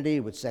identity,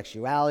 with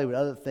sexuality, with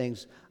other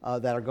things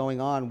that are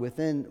going on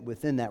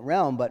within that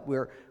realm, but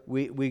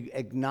we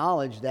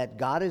acknowledge that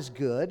God is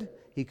good.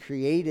 He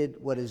created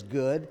what is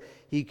good.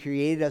 He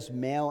created us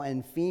male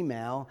and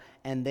female,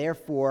 and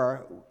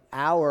therefore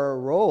our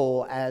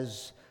role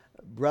as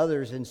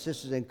brothers and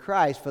sisters in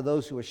Christ, for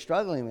those who are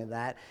struggling with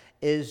that,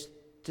 is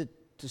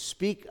to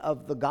speak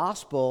of the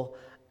gospel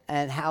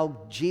and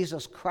how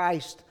Jesus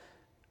Christ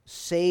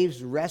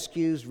saves,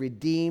 rescues,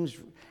 redeems,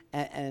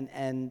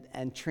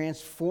 and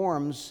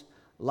transforms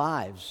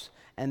lives,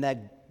 and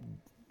that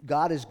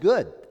God is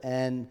good.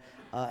 And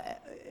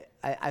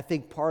I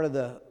think part of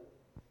the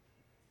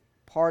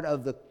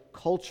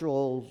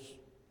cultural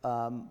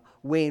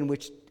way in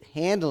which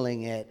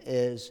handling it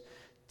is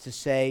to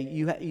say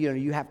you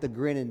have to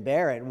grin and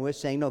bear it, and we're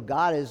saying no.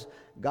 God is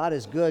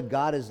good.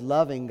 God is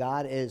loving.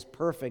 God is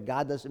perfect.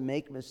 God doesn't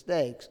make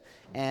mistakes.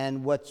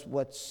 And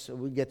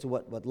we get to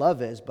what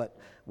love is, but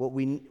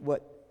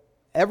what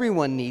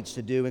everyone needs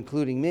to do,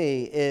 including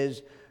me,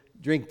 is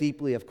drink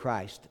deeply of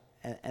Christ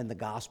and the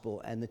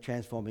gospel and the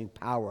transforming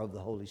power of the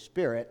Holy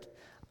Spirit,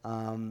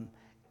 and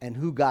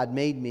who God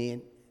made me,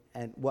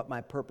 and what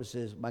my purpose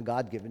is, my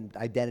God-given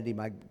identity,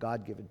 my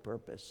God-given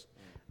purpose,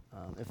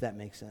 if that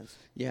makes sense.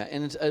 Yeah,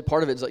 and it's,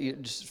 part of it is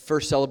like just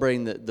first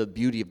celebrating the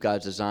beauty of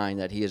God's design,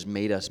 that He has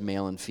made us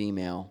male and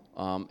female,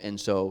 and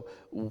so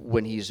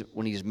when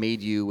He's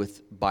made you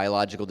with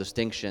biological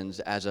distinctions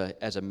as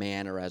a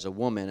man or as a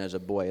woman, as a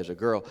boy, as a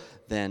girl,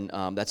 then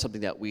that's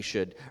something that we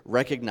should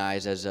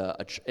recognize as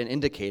an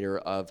indicator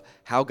of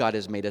how God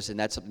has made us, and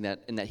that's something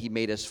that He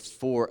made us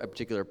for a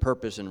particular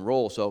purpose and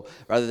role. So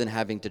rather than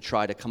having to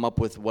try to come up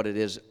with what it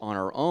is on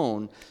our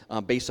own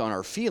based on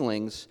our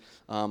feelings,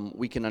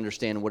 we can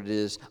understand what it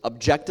is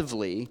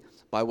objectively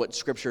by what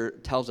Scripture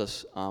tells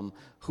us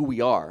who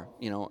we are,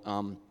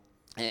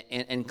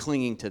 and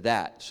clinging to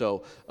that.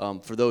 So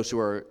for those who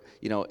are,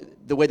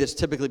 the way that's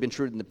typically been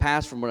treated in the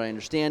past, from what I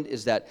understand,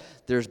 is that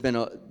there's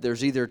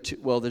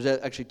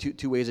actually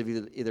two ways of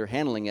either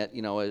handling it.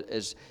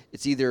 As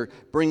it's either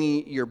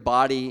bringing your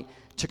body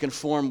to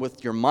conform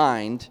with your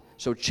mind,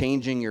 so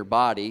changing your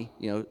body,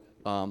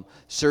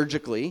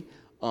 surgically.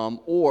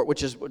 Or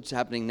which is what's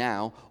happening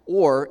now,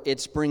 or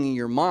it's bringing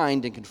your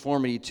mind in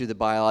conformity to the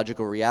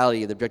biological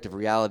reality, the objective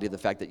reality of the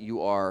fact that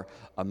you are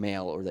a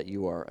male or that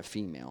you are a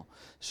female.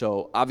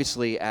 So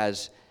obviously,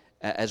 as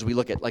we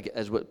look at, like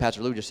as what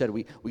Pastor Lou just said,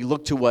 we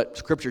look to what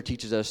Scripture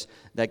teaches us,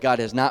 that God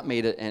has not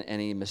made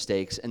any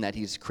mistakes, and that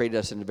He's created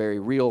us in a very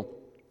real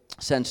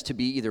sense to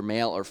be either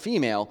male or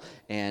female,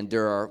 and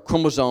there are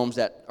chromosomes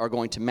that are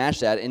going to match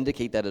that,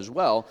 indicate that as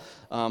well.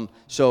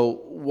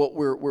 So what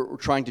we're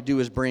trying to do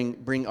is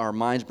bring our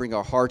minds, bring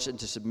our hearts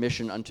into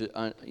submission unto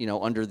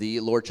under the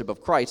lordship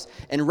of Christ,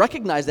 and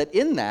recognize that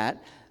in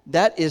that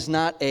is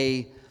not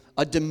a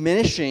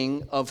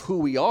diminishing of who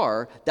we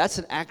are. That's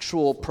an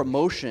actual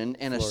promotion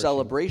and a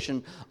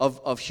celebration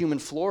of human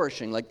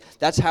flourishing. Like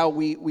that's how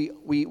we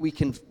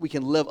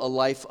can live a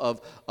life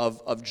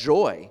of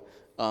joy.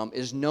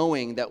 is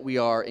knowing that we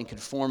are in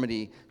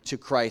conformity to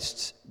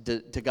Christ's,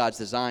 to God's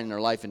design in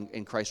our life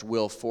and Christ's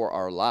will for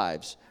our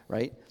lives,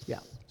 right? Yeah.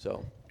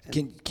 So,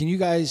 Can you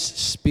guys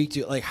speak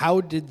to, like,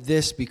 how did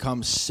this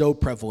become so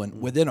prevalent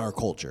within our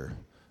culture?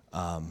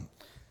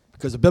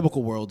 Because the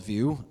biblical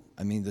worldview,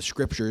 I mean, the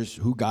scriptures,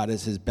 who God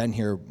is, has been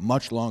here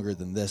much longer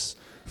than this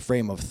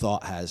frame of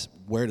thought has.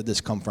 Where did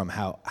this come from?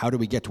 How do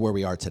we get to where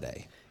we are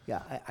today?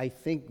 Yeah, I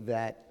think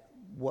that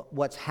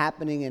what's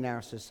happening in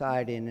our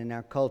society and in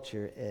our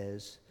culture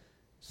is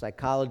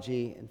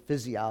psychology and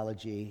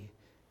physiology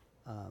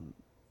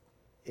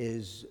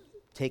is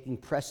taking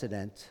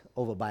precedent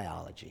over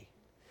biology.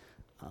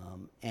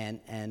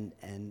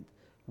 And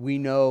we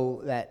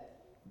know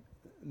that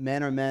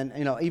men are men.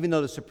 You know, even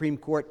though the Supreme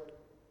Court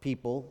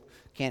people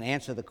can't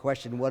answer the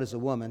question, what is a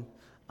woman,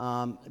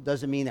 it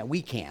doesn't mean that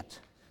we can't.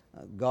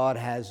 God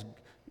has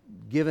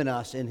given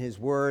us in His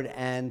Word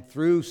and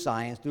through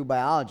science, through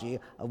biology,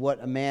 of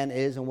what a man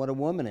is and what a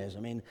woman is. I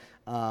mean,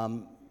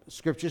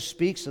 Scripture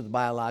speaks of the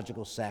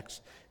biological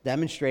sex,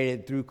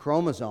 demonstrated through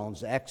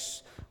chromosomes,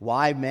 X,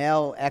 Y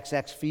male,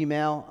 XX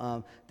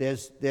female.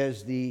 There's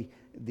the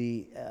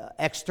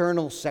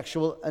external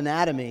sexual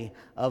anatomy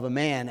of a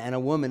man and a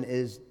woman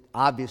is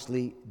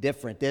obviously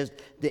different. There's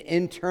the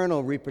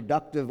internal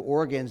reproductive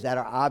organs that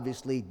are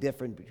obviously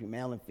different between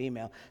male and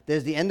female.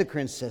 There's the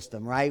endocrine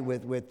system, right,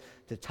 with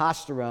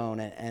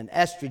testosterone and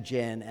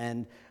estrogen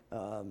and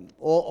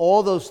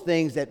all those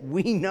things that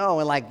we know.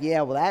 And like,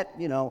 yeah, well, that,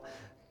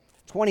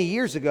 20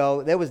 years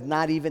ago, there was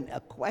not even a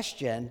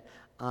question.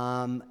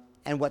 And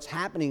what's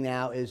happening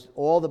now is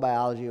all the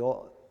biology,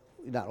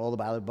 not all the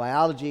biology,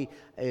 biology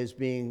is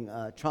being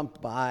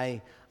trumped by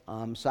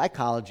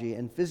psychology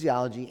and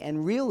physiology,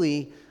 and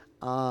really,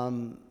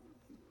 and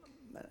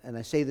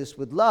I say this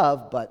with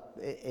love, but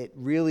it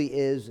really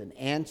is an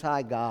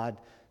anti-God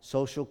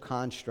social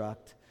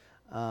construct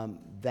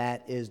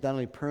that is not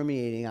only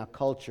permeating our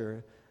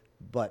culture,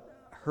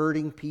 but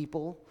hurting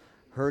people,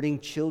 hurting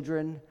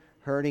children,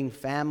 hurting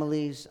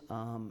families,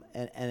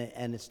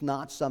 and it's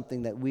not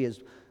something that we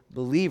as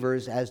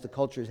believers, as the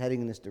culture is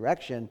heading in this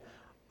direction,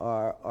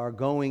 are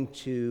going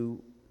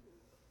to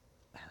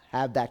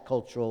have that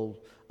cultural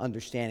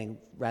understanding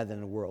rather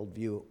than a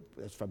worldview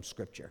from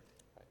Scripture.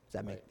 Does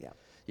that make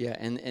Yeah,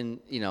 and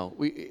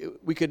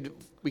we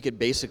could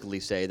basically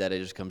say that it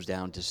just comes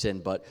down to sin,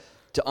 but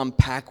to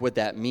unpack what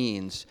that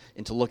means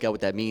and to look at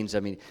what that means, I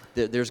mean,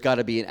 there's got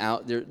to be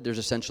there's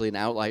essentially an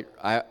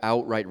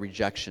outright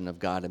rejection of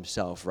God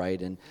Himself,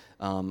 right?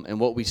 And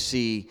what we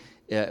see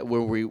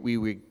where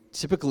we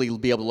typically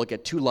be able to look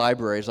at two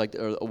libraries, like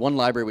one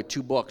library with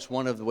two books,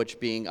 one of which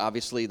being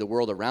obviously the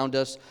world around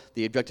us,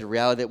 the objective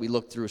reality that we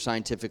look through a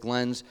scientific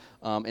lens.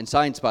 And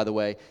science, by the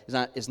way,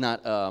 is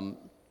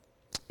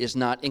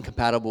not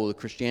incompatible with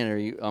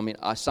Christianity. I mean,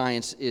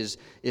 science is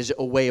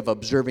a way of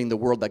observing the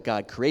world that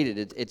God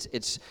created.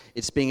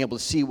 It's being able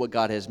to see what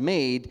God has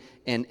made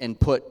and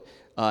put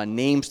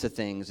names to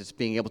things. It's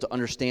being able to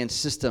understand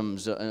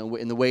systems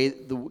in the way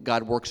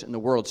God works in the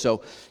world.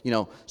 So,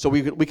 so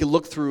we could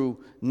look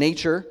through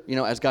nature,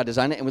 as God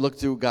designed it, and we look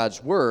through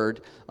God's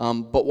Word.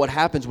 But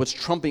what's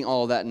trumping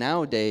all of that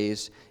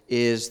nowadays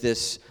is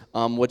this,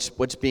 what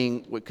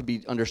could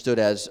be understood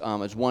as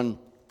one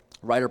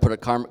writer put it,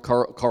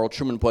 Carl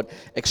Truman put,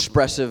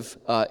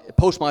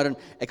 postmodern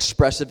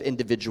expressive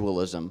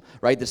individualism,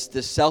 right?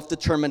 This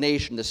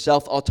self-determination, this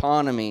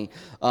self-autonomy,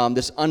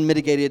 this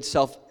unmitigated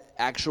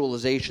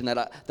self-actualization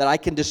that I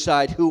can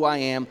decide who I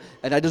am,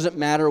 and it doesn't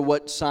matter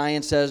what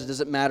science says, it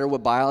doesn't matter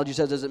what biology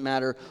says, it doesn't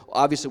matter,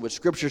 obviously, what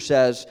Scripture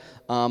says,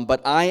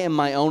 but I am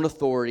my own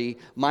authority.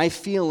 My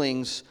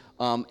feelings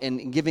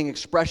and giving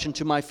expression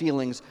to my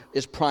feelings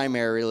is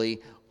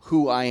primarily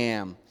who I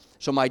am.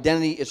 So my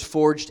identity is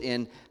forged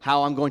in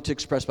how I'm going to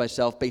express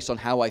myself based on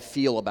how I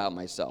feel about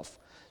myself.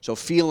 So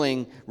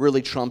feeling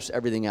really trumps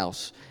everything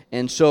else.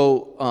 And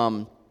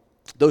so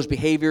those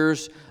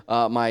behaviors,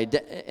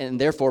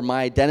 and therefore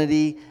my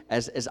identity,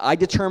 as I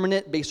determine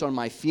it based on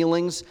my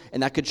feelings,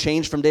 and that could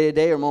change from day to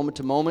day or moment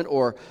to moment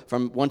or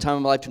from one time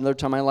in my life to another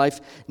time in my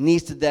life,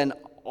 needs to then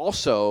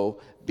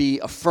also be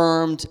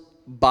affirmed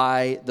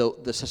by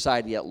the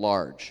society at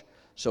large.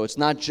 So it's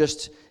not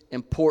just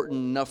important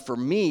enough for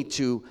me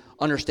to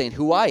understand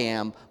who I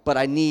am, but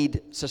I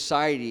need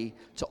society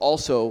to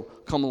also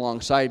come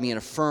alongside me and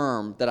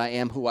affirm that I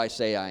am who I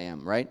say I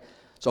am, right?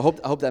 So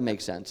I hope that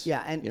makes sense.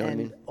 Yeah, and, you know what I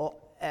mean?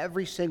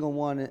 Every single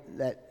one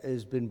that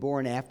has been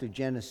born after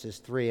Genesis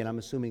 3, and I'm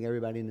assuming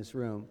everybody in this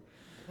room,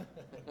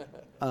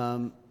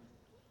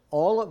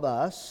 all of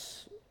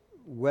us,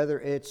 whether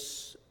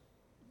it's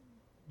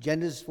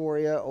gender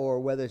dysphoria or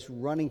whether it's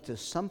running to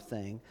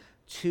something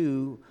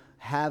to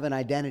have an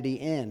identity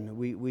in.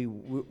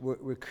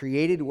 We're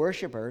created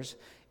worshipers,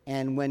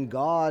 and when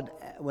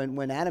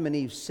Adam and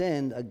Eve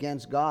sinned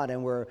against God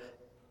and were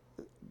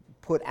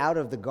put out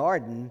of the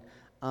garden,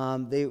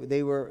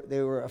 they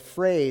were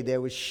afraid.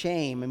 There was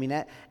shame. I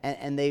mean,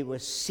 and they were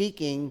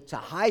seeking to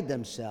hide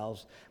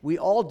themselves. We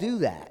all do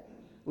that.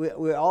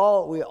 We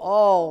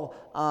all.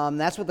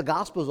 That's what the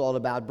gospel is all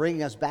about,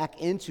 bringing us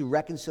back into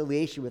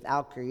reconciliation with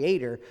our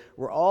Creator.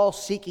 We're all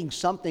seeking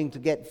something to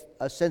get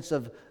a sense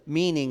of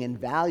meaning and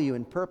value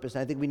and purpose.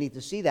 And I think we need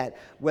to see that.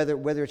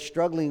 Whether it's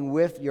struggling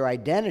with your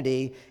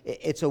identity,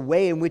 it's a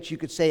way in which you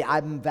could say,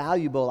 I'm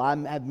valuable, I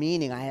have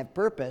meaning, I have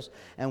purpose.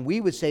 And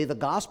we would say the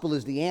gospel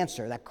is the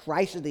answer, that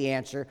Christ is the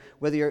answer.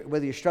 Whether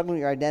you're struggling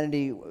with your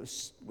identity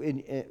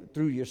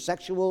through your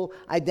sexual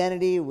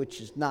identity,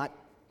 which is not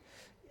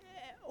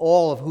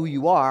all of who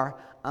you are,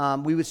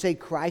 we would say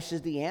Christ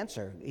is the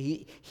answer.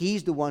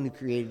 He's the one who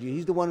created you.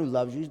 He's the one who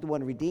loves you. He's the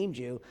one who redeemed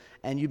you,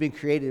 and you've been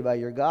created by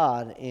your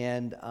God.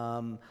 And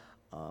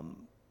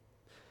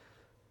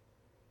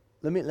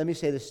let me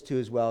say this too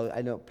as well.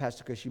 I know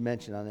Pastor Chris, you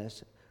mentioned on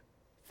this.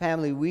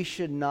 Family, we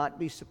should not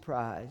be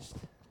surprised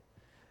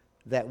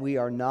that we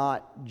are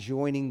not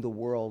joining the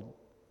world.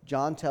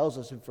 John tells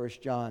us in 1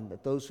 John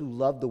that those who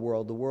love the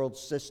world's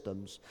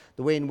systems,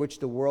 the way in which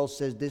the world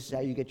says this is how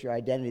you get your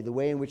identity, the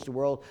way in which the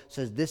world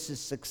says this is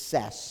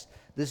success,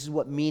 this is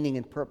what meaning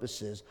and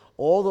purpose is,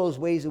 all those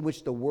ways in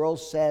which the world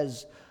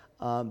says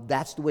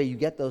that's the way you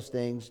get those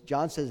things,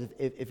 John says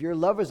if you're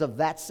lovers of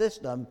that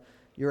system,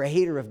 you're a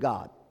hater of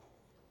God.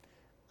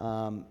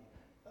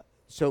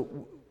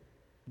 So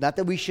not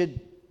that we should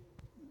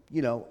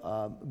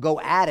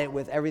go at it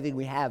with everything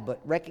we have, but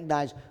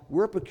recognize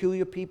we're a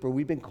peculiar people.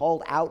 We've been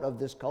called out of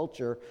this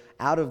culture,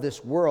 out of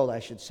this world, I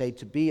should say,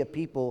 to be a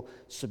people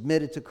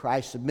submitted to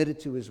Christ, submitted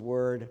to His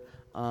Word,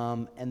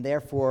 and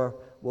therefore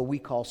what we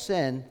call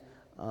sin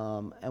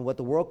and what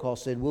the world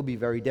calls sin will be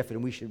very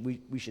different, and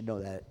we should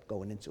know that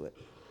going into it.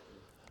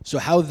 So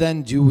how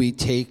then do we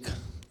take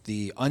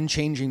the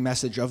unchanging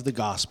message of the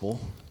gospel,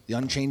 the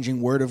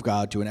unchanging Word of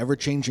God, to an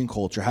ever-changing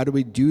culture? How do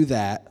we do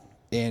that?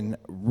 And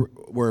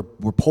we're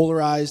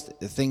polarized.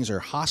 Things are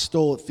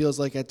hostile, it feels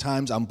like at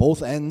times, on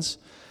both ends.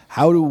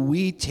 How do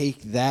we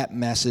take that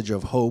message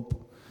of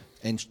hope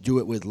and do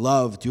it with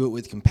love, do it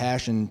with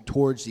compassion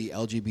towards the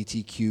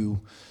LGBTQ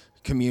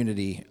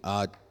community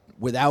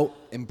without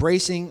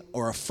embracing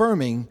or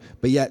affirming,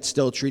 but yet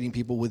still treating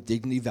people with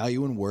dignity,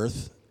 value, and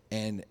worth,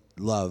 and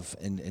love,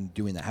 and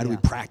doing that? How do we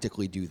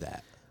practically do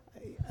that?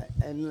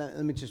 And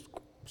let me just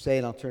say,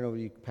 and I'll turn it over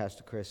to you,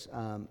 Pastor Chris.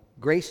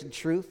 Grace and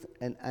truth,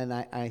 and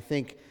I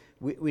think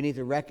we need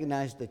to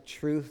recognize the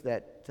truth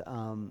that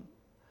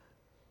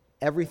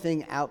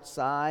everything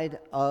outside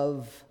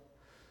of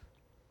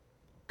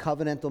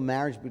covenantal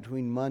marriage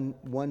between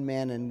one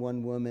man and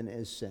one woman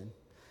is sin,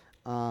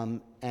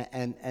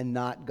 and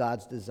not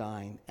God's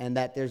design, and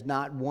that there's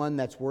not one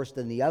that's worse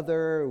than the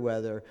other,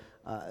 whether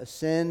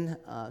sin,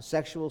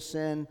 sexual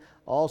sin,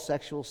 all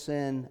sexual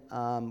sin,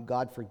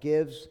 God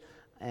forgives,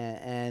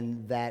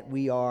 and that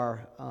we have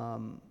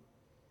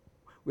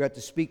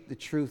to speak the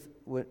truth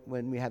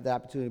when we have the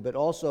opportunity, but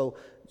also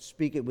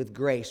speak it with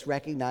grace,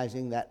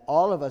 recognizing that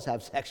all of us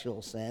have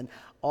sexual sin,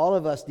 all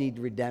of us need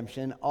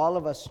redemption, all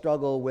of us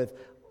struggle with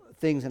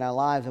things in our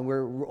lives, and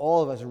we're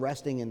all of us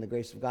resting in the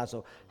grace of God.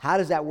 So how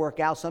does that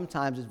work out?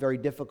 Sometimes it's very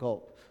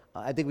difficult.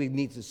 I think we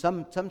need to,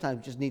 sometimes we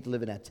just need to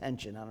live in that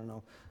tension. I don't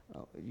know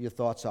your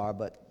thoughts are,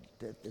 but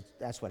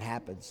that's what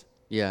happens.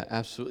 Yeah,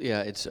 absolutely.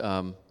 Yeah, it's,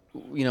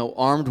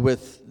 armed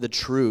with the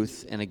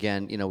truth, and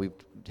again, we've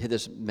hit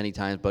this many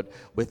times, but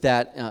with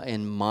that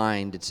in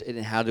mind,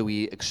 how do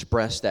we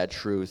express that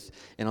truth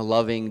in a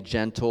loving,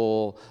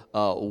 gentle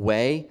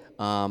way?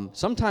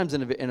 Sometimes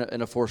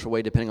in a forceful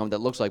way, depending on what that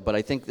looks like. But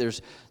I think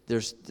there's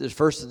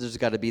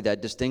got to be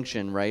that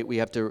distinction, right? We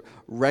have to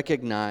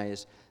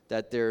recognize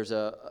that there's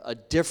a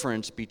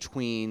difference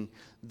between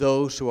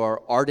those who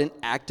are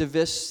ardent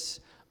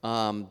activists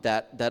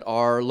that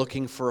are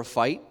looking for a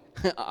fight,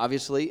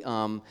 obviously,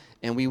 and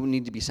we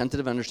need to be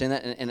sensitive and understand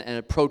that and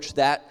approach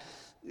that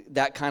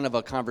kind of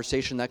a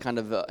conversation, that kind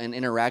of an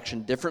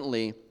interaction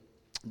differently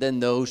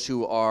than those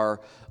who are,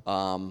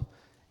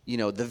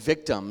 the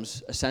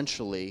victims,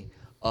 essentially,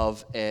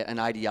 of an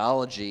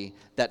ideology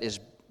that is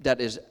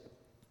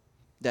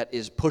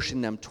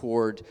pushing them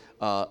toward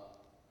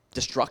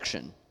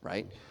destruction,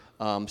 right?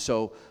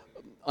 So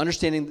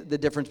understanding the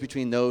difference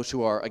between those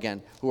who are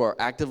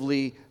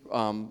actively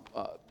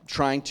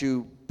trying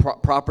to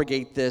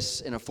propagate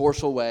this in a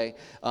forceful way,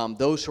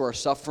 those who are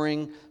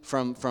suffering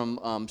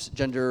from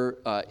gender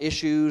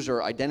issues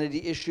or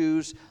identity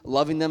issues,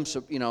 loving them,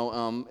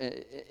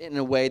 in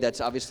a way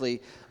that's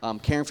obviously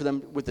caring for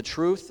them with the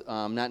truth,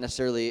 not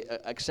necessarily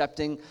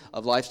accepting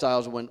of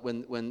lifestyles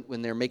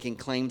when they're making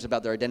claims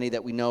about their identity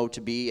that we know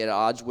to be at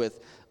odds with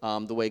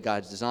the way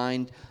God's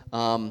designed,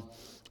 and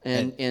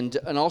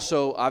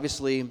also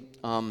obviously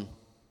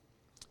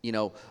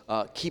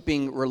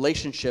keeping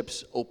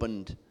relationships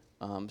opened.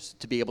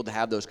 To be able to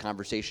have those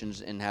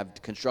conversations and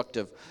have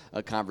constructive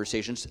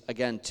conversations,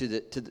 again,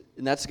 and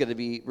that's going to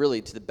be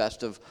really to the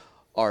best of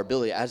our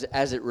ability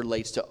as it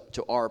relates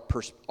to our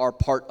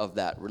part of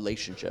that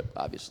relationship,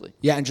 obviously.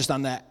 Yeah, and just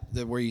on that,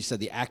 where you said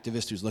the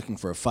activist who's looking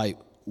for a fight,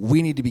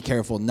 we need to be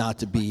careful not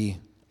to be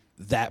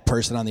that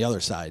person on the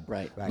other side,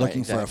 right, looking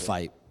exactly. for a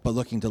fight, but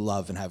looking to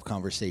love and have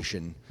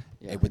conversation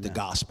with the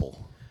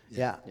gospel.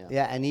 Yeah.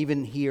 And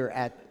even here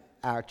at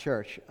our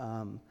church,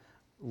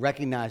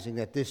 recognizing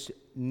that this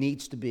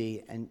needs to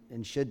be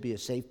and should be a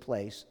safe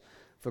place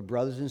for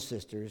brothers and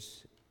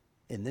sisters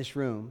in this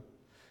room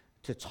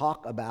to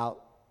talk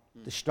about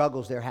the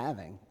struggles they're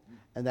having,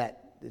 and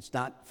that it's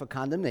not for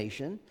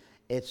condemnation.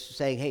 It's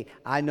saying, hey,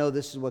 I know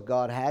this is what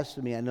God has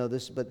for me. I know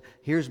this, but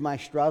here's my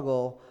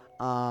struggle.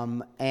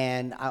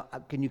 And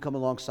can you come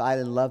alongside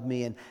and love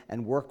me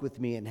and work with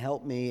me and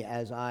help me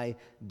as I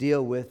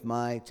deal with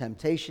my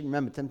temptation?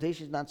 Remember,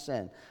 temptation is not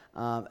sin.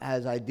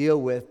 As I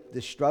deal with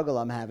the struggle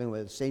I'm having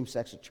with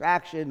same-sex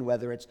attraction,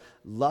 whether it's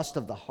lust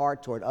of the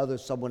heart toward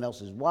someone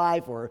else's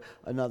wife or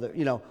another,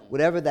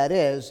 whatever that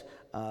is,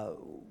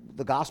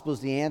 the gospel is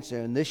the answer,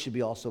 and this should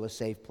be also a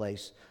safe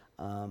place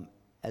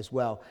as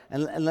well.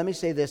 And let me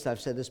say this, I've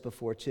said this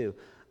before too.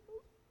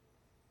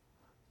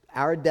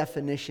 Our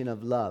definition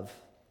of love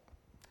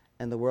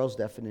and the world's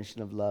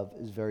definition of love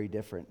is very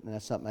different, and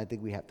that's something I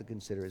think we have to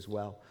consider as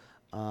well.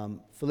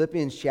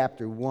 Philippians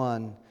chapter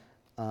 1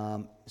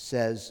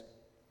 says,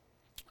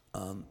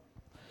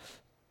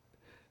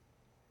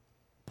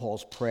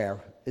 Paul's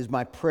prayer, is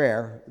my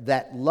prayer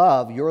that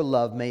your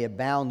love may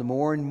abound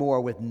more and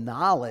more with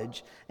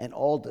knowledge and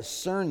all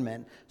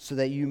discernment, so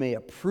that you may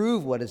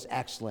approve what is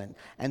excellent,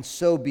 and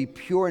so be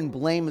pure and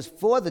blameless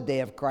for the day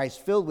of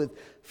Christ, filled with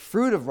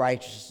fruit of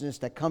righteousness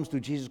that comes through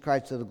Jesus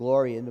Christ to the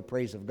glory and the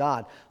praise of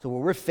God. So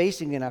what we're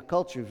facing in our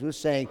culture is we're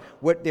saying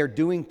what they're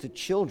doing to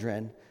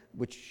children,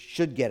 which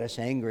should get us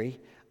angry,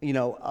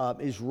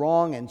 is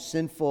wrong and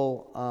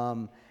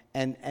sinful.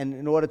 And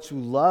in order to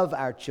love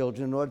our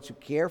children, in order to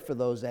care for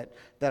those that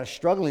are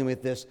struggling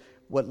with this,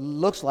 what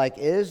looks like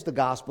is the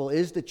gospel,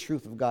 is the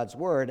truth of God's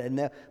word,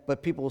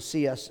 but people will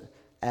see us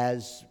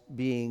as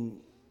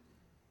being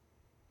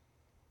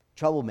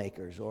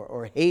troublemakers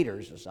or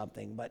haters or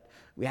something. But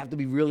we have to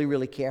be really,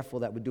 really careful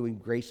that we're doing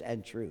grace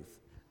and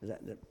truth.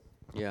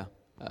 Yeah.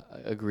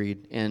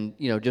 Agreed. And,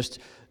 just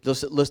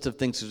this list of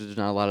things, there's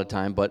not a lot of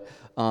time, but,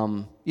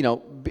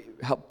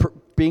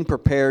 being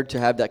prepared to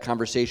have that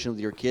conversation with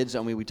your kids.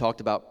 I mean, we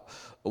talked about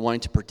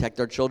wanting to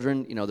protect our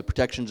children. The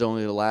protection's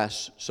only to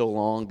last so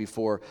long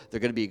before they're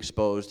going to be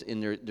exposed,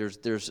 and there's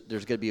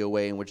going to be a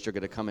way in which they're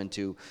going to come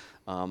into,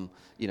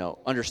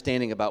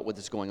 understanding about what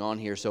is going on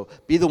here. So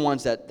be the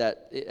ones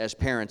that as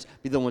parents,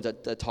 be the ones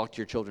that talk to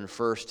your children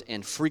first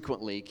and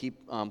frequently.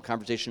 Keep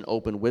conversation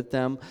open with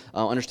them.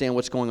 Understand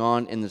what's going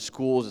on in the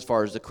schools as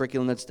far as the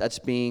curriculum that's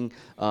being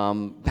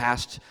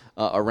passed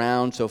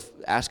around. So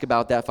ask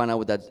about that. Find out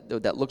what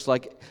that looks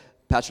like.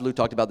 Pastor Luke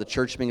talked about the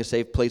church being a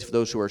safe place for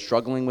those who are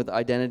struggling with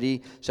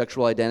identity,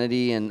 sexual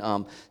identity,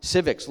 and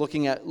civics.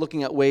 Looking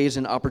at ways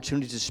and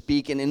opportunities to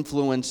speak and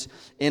influence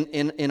in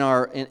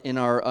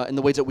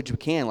the ways that which we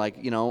can,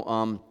 like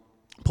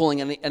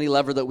pulling any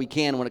lever that we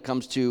can when it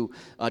comes to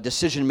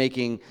decision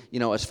making.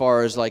 As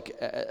far as like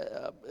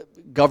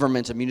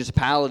governments and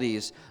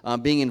municipalities,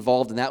 being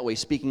involved in that way,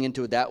 speaking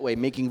into it that way,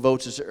 making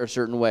votes a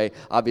certain way.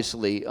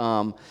 Obviously.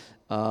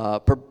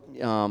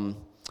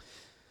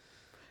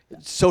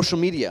 Social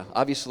media,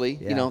 obviously,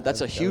 that's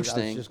a huge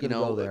thing.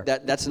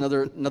 That's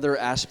another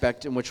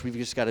aspect in which we've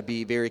just got to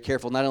be very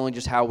careful. Not only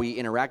just how we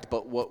interact,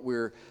 but what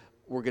we're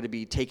going to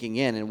be taking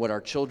in, and what our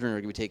children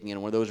are going to be taking in,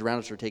 and what those around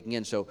us are taking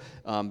in. So,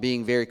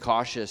 being very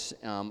cautious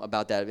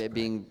about that,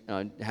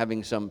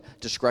 having some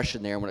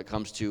discretion there when it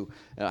comes to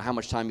how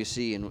much time you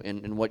see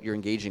and what you're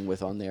engaging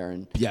with on there.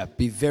 And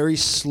be very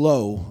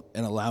slow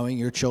in allowing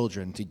your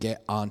children to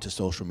get onto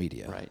social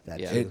media. Right.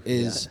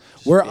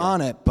 We're on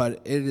it,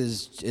 but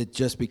it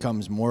just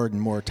becomes more and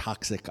more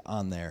toxic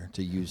on there,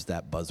 to use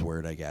that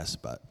buzzword, I guess.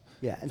 But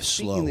and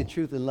slow. Speaking the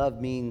truth in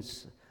love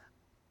means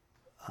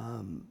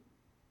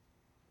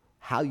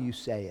how you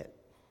say it.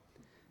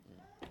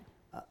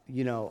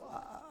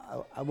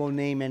 I won't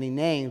name any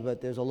names,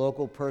 but there's a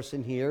local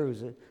person here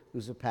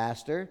who's a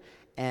pastor,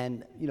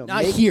 and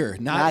not here.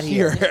 I'm not in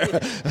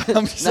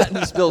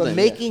this building. But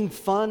making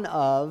fun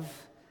of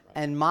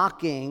and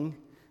mocking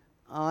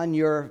on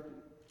your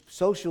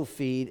social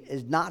feed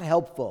is not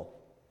helpful,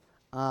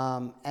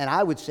 and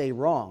I would say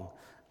wrong.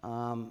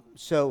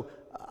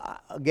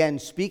 Again,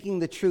 speaking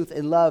the truth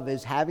in love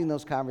is having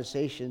those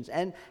conversations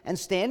and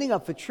standing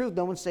up for truth.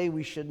 No one's saying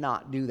we should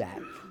not do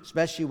that,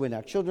 especially when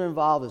our children are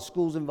involved, the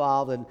school's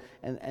involved,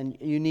 and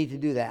you need to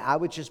do that. I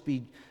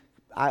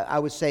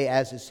would say,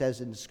 as it says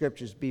in the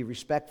scriptures, be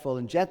respectful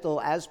and gentle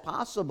as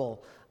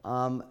possible,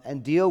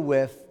 and deal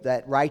with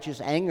that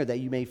righteous anger that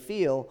you may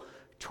feel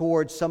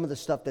towards some of the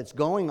stuff that's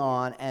going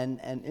on and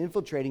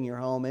infiltrating your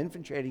home,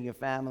 infiltrating your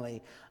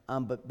family,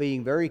 but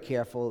being very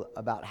careful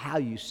about how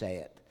you say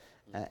it.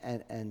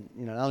 And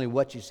not only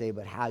what you say,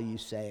 but how you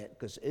say it,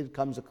 because it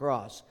comes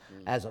across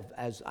as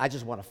I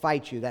just want to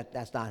fight you.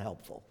 That's not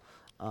helpful.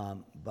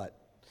 But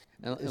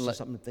It's just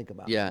something to think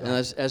about. Yeah, and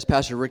as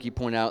Pastor Ricky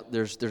pointed out,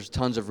 there's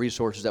tons of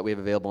resources that we have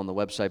available on the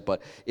website.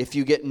 But if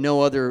you get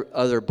no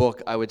other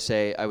book, I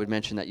would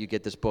mention that you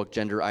get this book,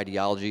 Gender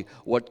Ideology: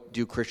 What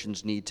Do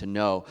Christians Need to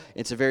Know?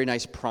 It's a very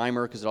nice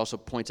primer because it also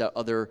points out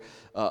other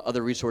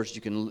resources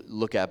you can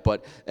look at.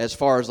 But as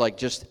far as like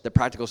just the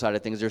practical side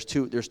of things, there's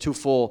two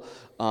full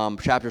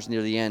chapters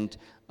near the end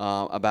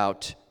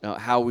about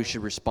how we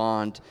should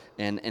respond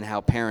and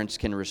how parents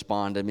can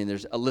respond. I mean,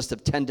 there's a list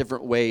of 10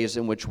 different ways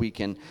in which we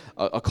can,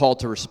 a call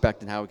to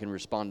respect and how we can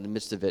respond in the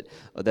midst of it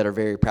that are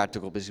very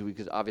practical,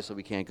 because obviously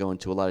we can't go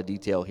into a lot of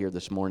detail here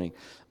this morning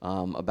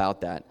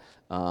about that.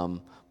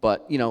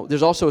 But,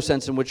 there's also a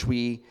sense in which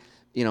we,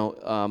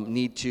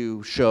 need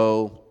to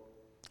show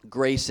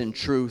grace and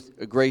truth,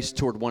 grace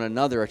toward one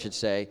another, I should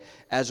say,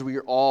 as we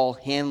are all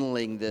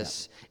handling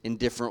this in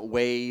different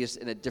ways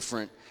and at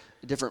different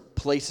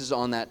places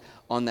on that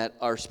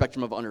our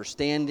spectrum of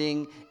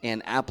understanding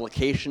and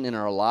application in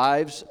our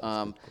lives.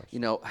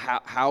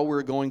 How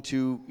we're going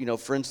to,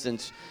 for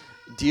instance,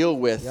 deal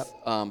with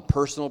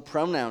personal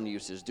pronoun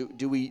uses.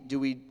 Do we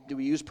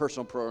use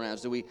personal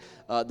pronouns? Do we?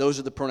 Those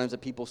are the pronouns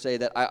that people say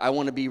that I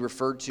want to be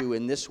referred to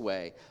in this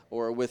way,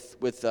 or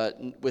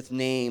with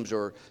names,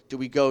 or do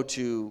we go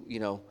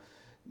to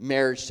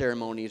marriage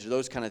ceremonies or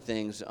those kind of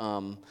things?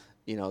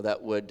 That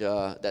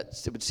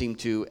would seem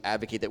to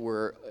advocate that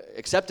we're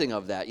accepting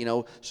of that.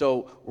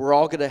 So we're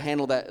all going to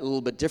handle that a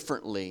little bit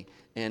differently,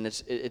 and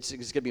it's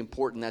going to be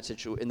important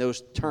in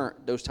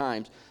those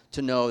times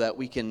to know that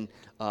we can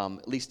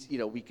at least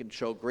we can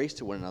show grace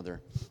to one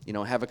another,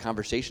 have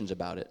conversations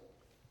about it.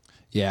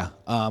 Yeah,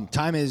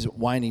 time is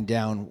winding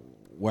down.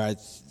 Where I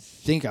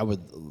think I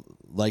would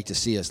like to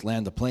see us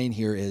land the plane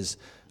here is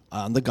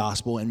on the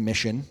gospel and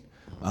mission.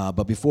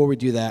 But before we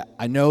do that,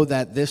 I know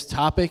that this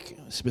topic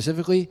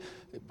specifically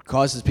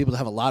causes people to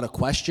have a lot of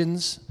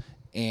questions,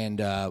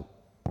 and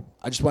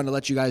I just wanted to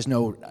let you guys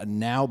know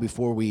now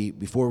before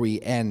we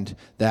end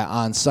that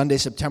on Sunday,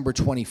 September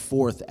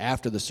 24th,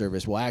 after the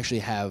service, we'll actually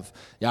have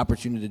the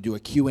opportunity to do a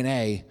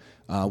Q&A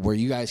where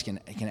you guys can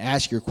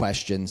ask your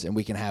questions, and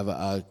we can have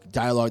a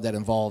dialogue that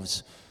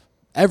involves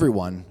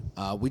everyone.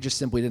 We just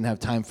simply didn't have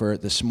time for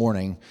it this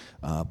morning,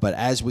 but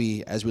as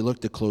we look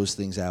to close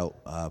things out.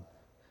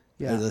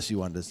 Unless you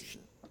wanted to.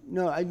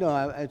 No, I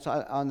know. It's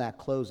on that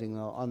closing,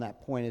 though, on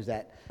that point, is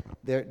that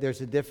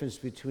there's a difference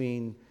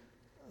between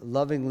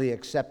lovingly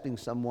accepting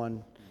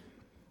someone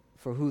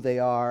for who they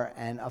are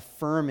and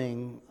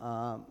affirming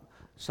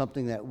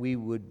something that we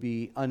would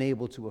be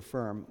unable to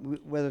affirm,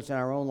 whether it's in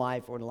our own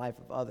life or in the life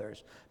of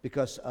others,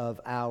 because of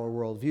our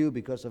worldview,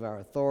 because of our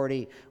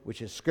authority,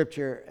 which is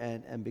Scripture,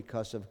 and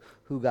because of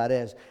who God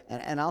is.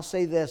 And I'll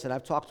say this, and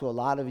I've talked to a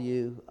lot of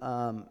you,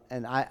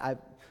 and I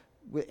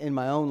in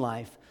my own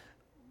life,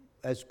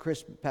 as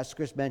Pastor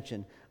Chris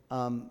mentioned,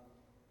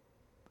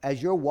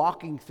 as you're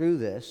walking through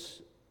this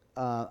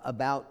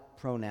about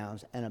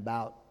pronouns and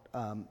about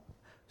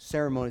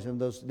ceremonies of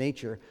those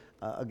nature,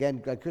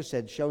 again, like Chris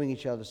said, showing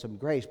each other some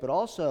grace, but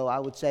also I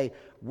would say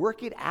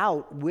work it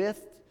out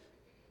with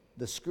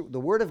the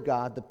Word of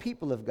God, the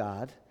people of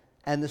God,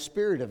 and the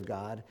Spirit of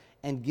God,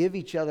 and give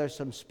each other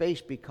some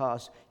space,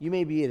 because you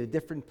may be at a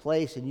different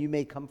place and you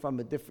may come from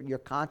your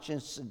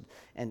conscience,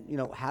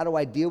 and how do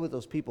I deal with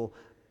those people?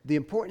 The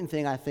important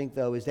thing, I think,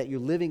 though, is that you're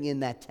living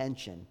in that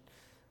tension.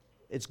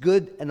 It's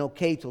good and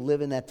okay to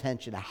live in that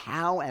tension.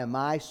 How am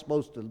I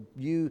supposed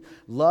to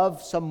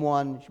love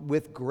someone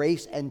with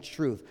grace and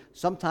truth?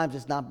 Sometimes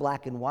it's not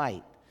black and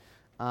white.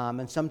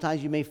 And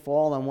sometimes you may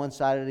fall on one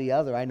side or the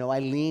other. I know I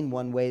lean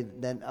one way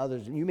than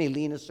others. You may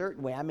lean a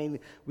certain way.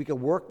 We can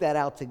work that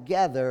out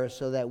together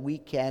so that we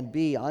can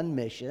be on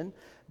mission,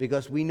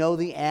 because we know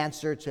the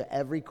answer to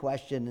every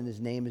question, and His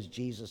name is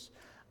Jesus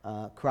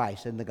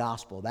Christ and the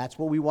gospel. That's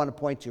what we want to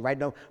point to, right?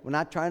 No, we're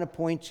not trying to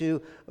point to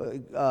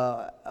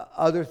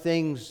other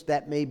things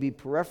that may be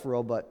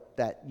peripheral, but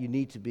that you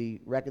need to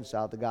be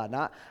reconciled to God.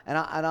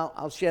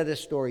 I'll share this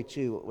story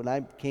too. When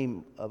I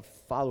became a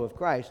follower of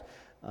Christ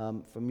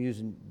from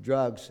using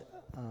drugs,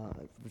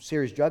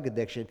 serious drug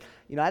addiction,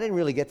 I didn't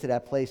really get to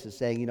that place of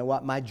saying,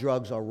 my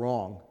drugs are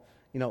wrong.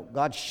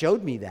 God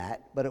showed me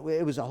that, but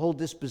it was a whole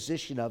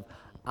disposition of,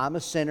 I'm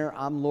a sinner,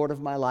 I'm Lord of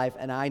my life,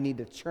 and I need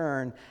to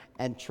turn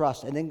and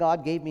trust. And then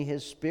God gave me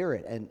His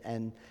Spirit,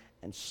 and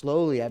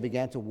slowly I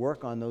began to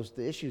work on those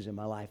issues in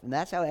my life. And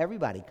that's how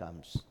everybody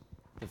comes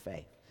to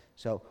faith.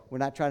 So we're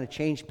not trying to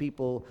change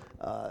people's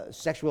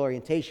sexual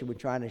orientation. We're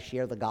trying to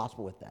share the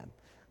gospel with them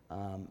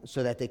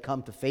so that they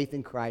come to faith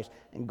in Christ.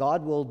 And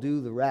God will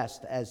do the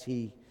rest as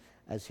He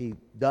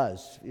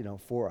does,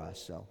 for us.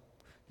 So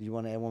do you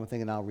want to add one more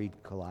thing? And I'll read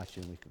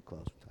Colossians. We could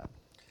close with that.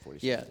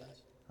 Yeah.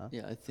 Huh?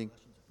 Yeah, I think...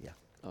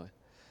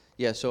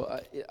 Yeah, so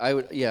I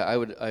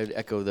would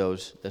echo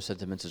those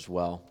sentiments as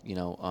well,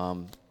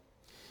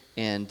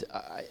 and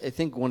I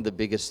think one of the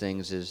biggest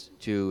things is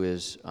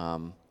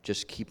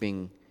just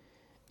keeping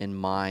in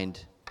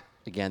mind,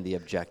 again, the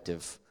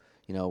objective.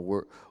 Why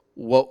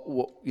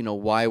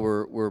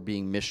we're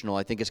being missional.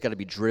 I think it's got to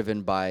be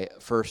driven by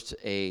first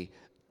a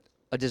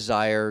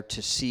desire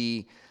to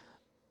see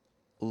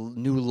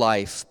new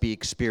life be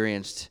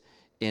experienced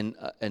in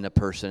a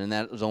person, and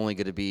that is only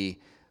going to be,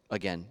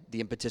 again, the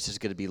impetus is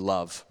going to be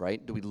love,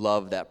 right? Do we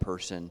love that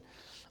person?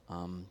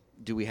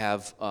 Do we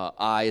have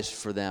eyes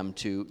for them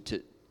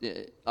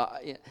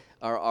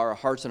our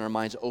hearts and our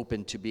minds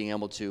open to being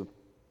able to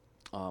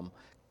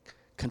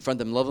confront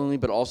them lovingly,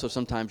 but also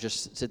sometimes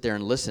just sit there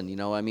and listen. You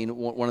know, I mean,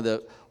 one of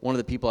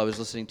the people I was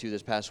listening to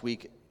this past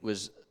week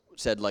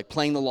said like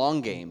playing the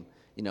long game.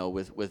 You know,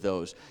 with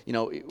those. You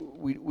know,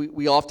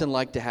 we often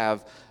like to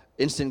have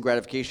instant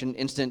gratification,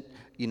 instant.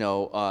 You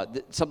know,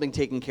 something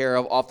taken care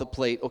of off the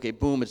plate. Okay,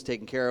 boom, it's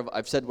taken care of.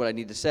 I've said what I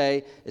need to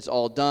say. It's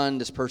all done.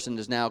 This person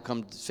has now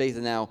come to faith,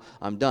 and now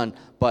I'm done.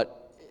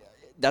 But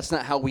that's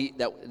not how we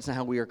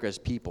work as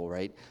people,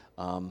 right?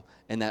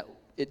 And that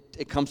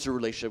it comes through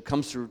relationship, it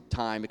comes through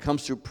time, it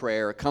comes through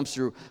prayer, it comes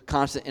through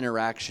constant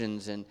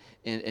interactions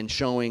and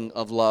showing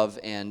of love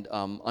and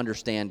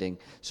understanding.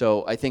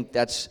 So I think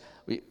that's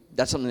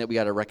something that we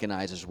got to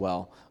recognize as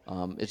well.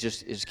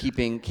 It's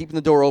keeping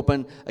the door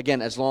open,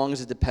 again, as long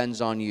as it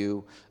depends on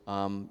you.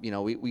 You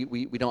know,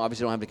 we don't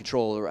obviously don't have any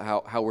control over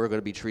how we're going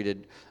to be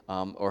treated,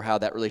 or how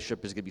that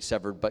relationship is going to be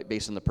severed, but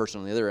based on the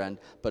person on the other end.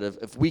 But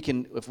if we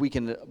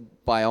can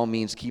by all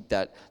means keep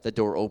that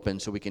door open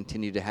so we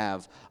continue to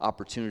have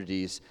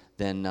opportunities,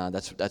 then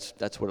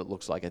that's what it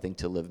looks like, I think,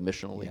 to live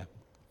missionally.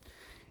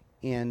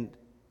 Yeah. And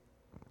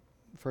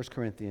 1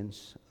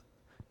 Corinthians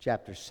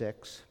chapter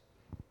 6.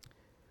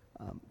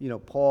 You know,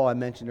 Paul, I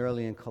mentioned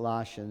earlier in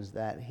Colossians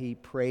that he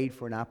prayed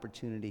for an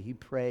opportunity. He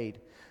prayed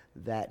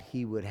that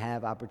he would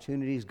have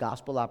opportunities,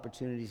 gospel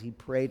opportunities. He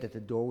prayed that the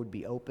door would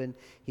be open.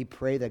 He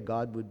prayed that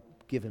God would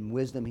give him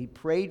wisdom. He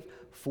prayed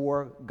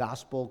for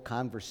gospel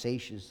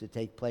conversations to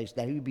take place,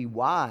 that he would be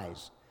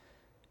wise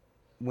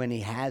when he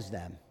has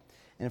them.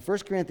 And in 1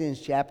 Corinthians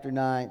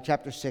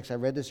chapter 6, I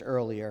read this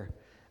earlier,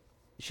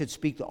 it should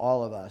speak to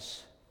all of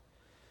us.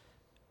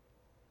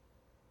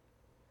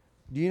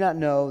 Do you not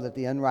know that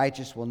the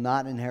unrighteous will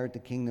not inherit the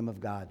kingdom of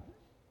God?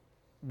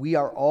 We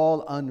are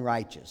all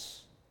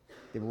unrighteous.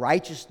 The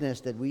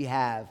righteousness that we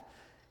have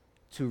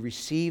to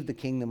receive the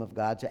kingdom of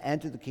God, to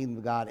enter the kingdom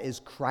of God,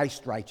 is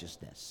Christ's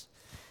righteousness,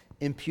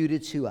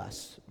 imputed to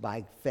us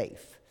by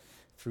faith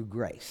through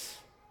grace.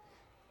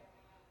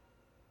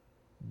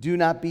 Do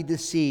not be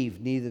deceived,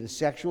 neither the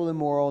sexual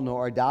immoral,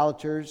 nor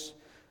idolaters,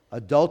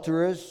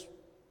 adulterers,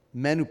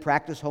 men who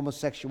practice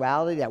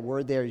homosexuality. That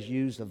word there is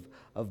used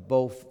of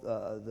both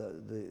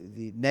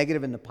the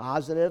negative and the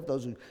positive,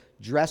 those who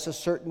dress a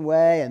certain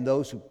way and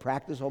those who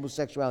practice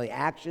homosexuality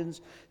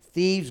actions,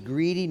 thieves,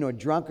 greedy, nor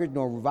drunkards,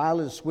 nor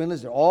revilers,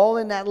 swindlers, they're all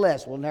in that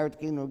list, will inherit the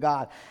kingdom of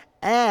God.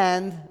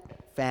 And,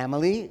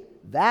 family,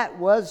 that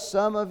was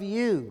some of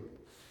you.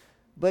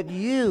 But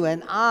you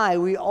and I,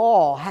 we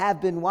all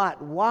have been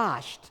what?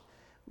 Washed.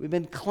 We've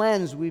been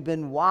cleansed, we've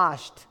been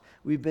washed.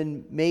 We've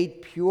been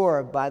made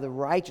pure by the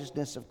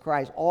righteousness of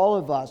Christ. All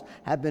of us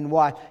have been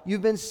washed.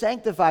 You've been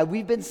sanctified.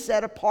 We've been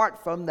set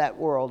apart from that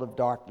world of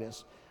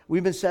darkness.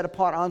 We've been set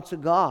apart unto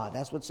God.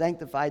 That's what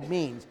sanctified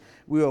means.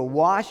 We were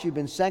washed. You've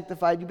been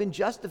sanctified. You've been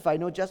justified. You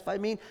know what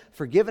justified means?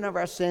 Forgiven of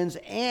our sins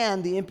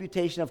and the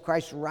imputation of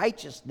Christ's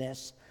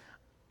righteousness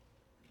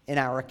in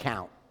our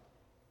account.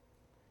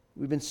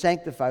 We've been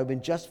sanctified. We've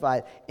been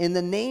justified in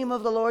the name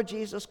of the Lord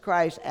Jesus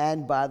Christ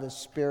and by the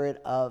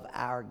Spirit of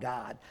our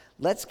God.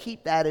 Let's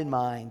keep that in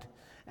mind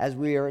as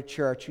we are a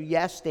church who,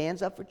 yes,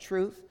 stands up for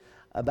truth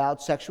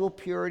about sexual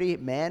purity,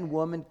 man,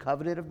 woman,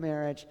 covenant of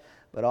marriage,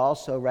 but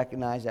also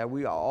recognize that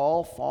we are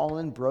all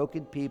fallen,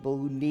 broken people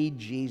who need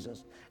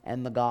Jesus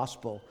and the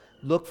gospel.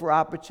 Look for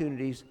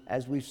opportunities,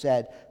 as we've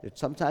said, that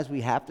sometimes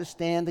we have to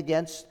stand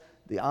against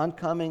the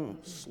oncoming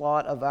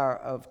slaught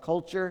of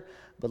culture,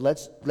 but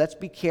let's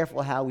be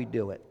careful how we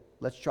do it.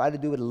 Let's try to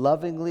do it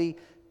lovingly,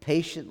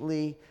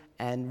 patiently,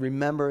 and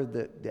remember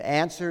the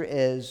answer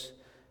is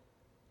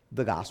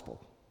the gospel,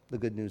 the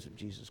good news of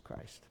Jesus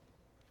Christ.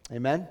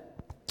 Amen?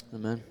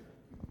 Amen.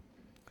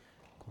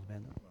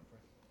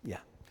 Yeah.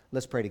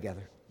 Let's pray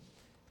together.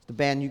 The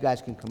band, you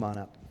guys can come on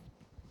up.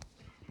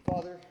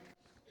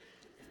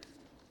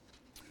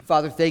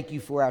 Father, thank you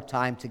for our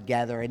time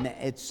together. And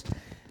it's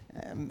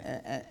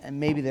and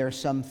maybe there are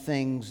some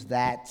things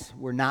that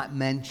were not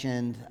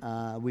mentioned.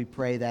 We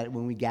pray that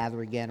when we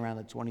gather again around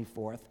the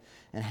 24th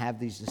and have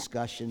these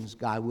discussions,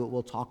 God,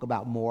 we'll talk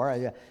about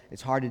more.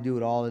 It's hard to do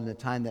it all in the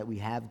time that we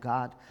have,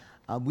 God.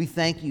 We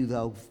thank you,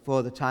 though,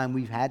 for the time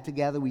we've had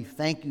together. We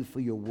thank you for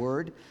your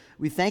word.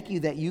 We thank you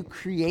that you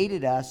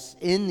created us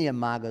in the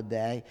Imago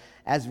Dei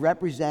as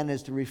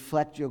representatives to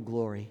reflect your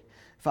glory.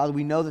 Father,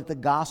 we know that the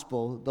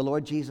gospel, the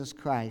Lord Jesus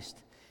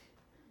Christ,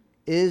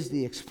 is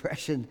the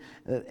expression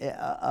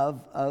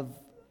of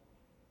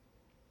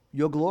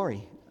your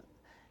glory.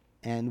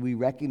 And we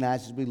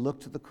recognize as we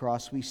look to the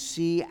cross, we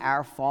see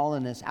our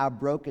fallenness, our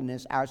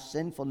brokenness, our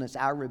sinfulness,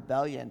 our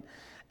rebellion.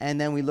 And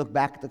then we look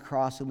back at the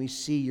cross and we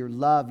see your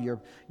love,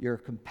 your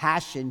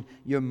compassion,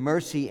 your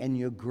mercy, and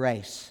your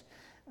grace.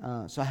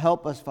 So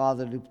help us,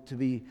 Father, to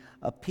be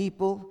a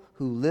people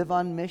who live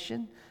on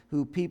mission,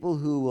 people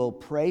who will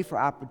pray for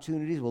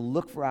opportunities, will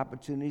look for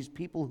opportunities,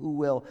 people who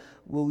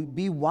will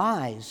be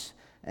wise,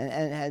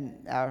 and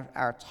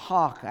our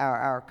talk,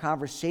 our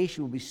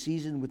conversation will be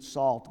seasoned with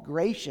salt,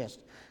 gracious,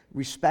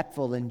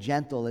 respectful, and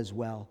gentle as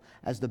well,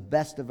 as the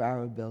best of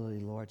our ability,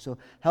 Lord. So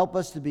help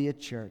us to be a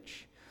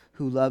church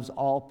who loves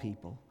all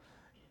people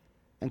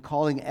and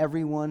calling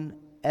everyone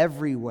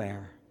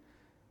everywhere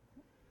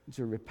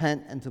to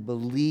repent and to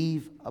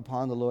believe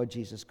upon the Lord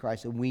Jesus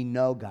Christ. And we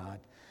know, God,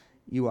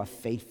 you are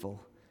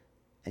faithful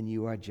and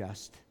you are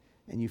just,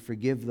 and you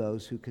forgive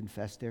those who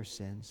confess their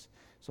sins.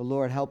 So,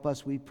 Lord, help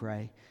us, we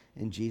pray,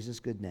 in Jesus'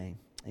 good name.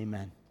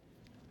 Amen.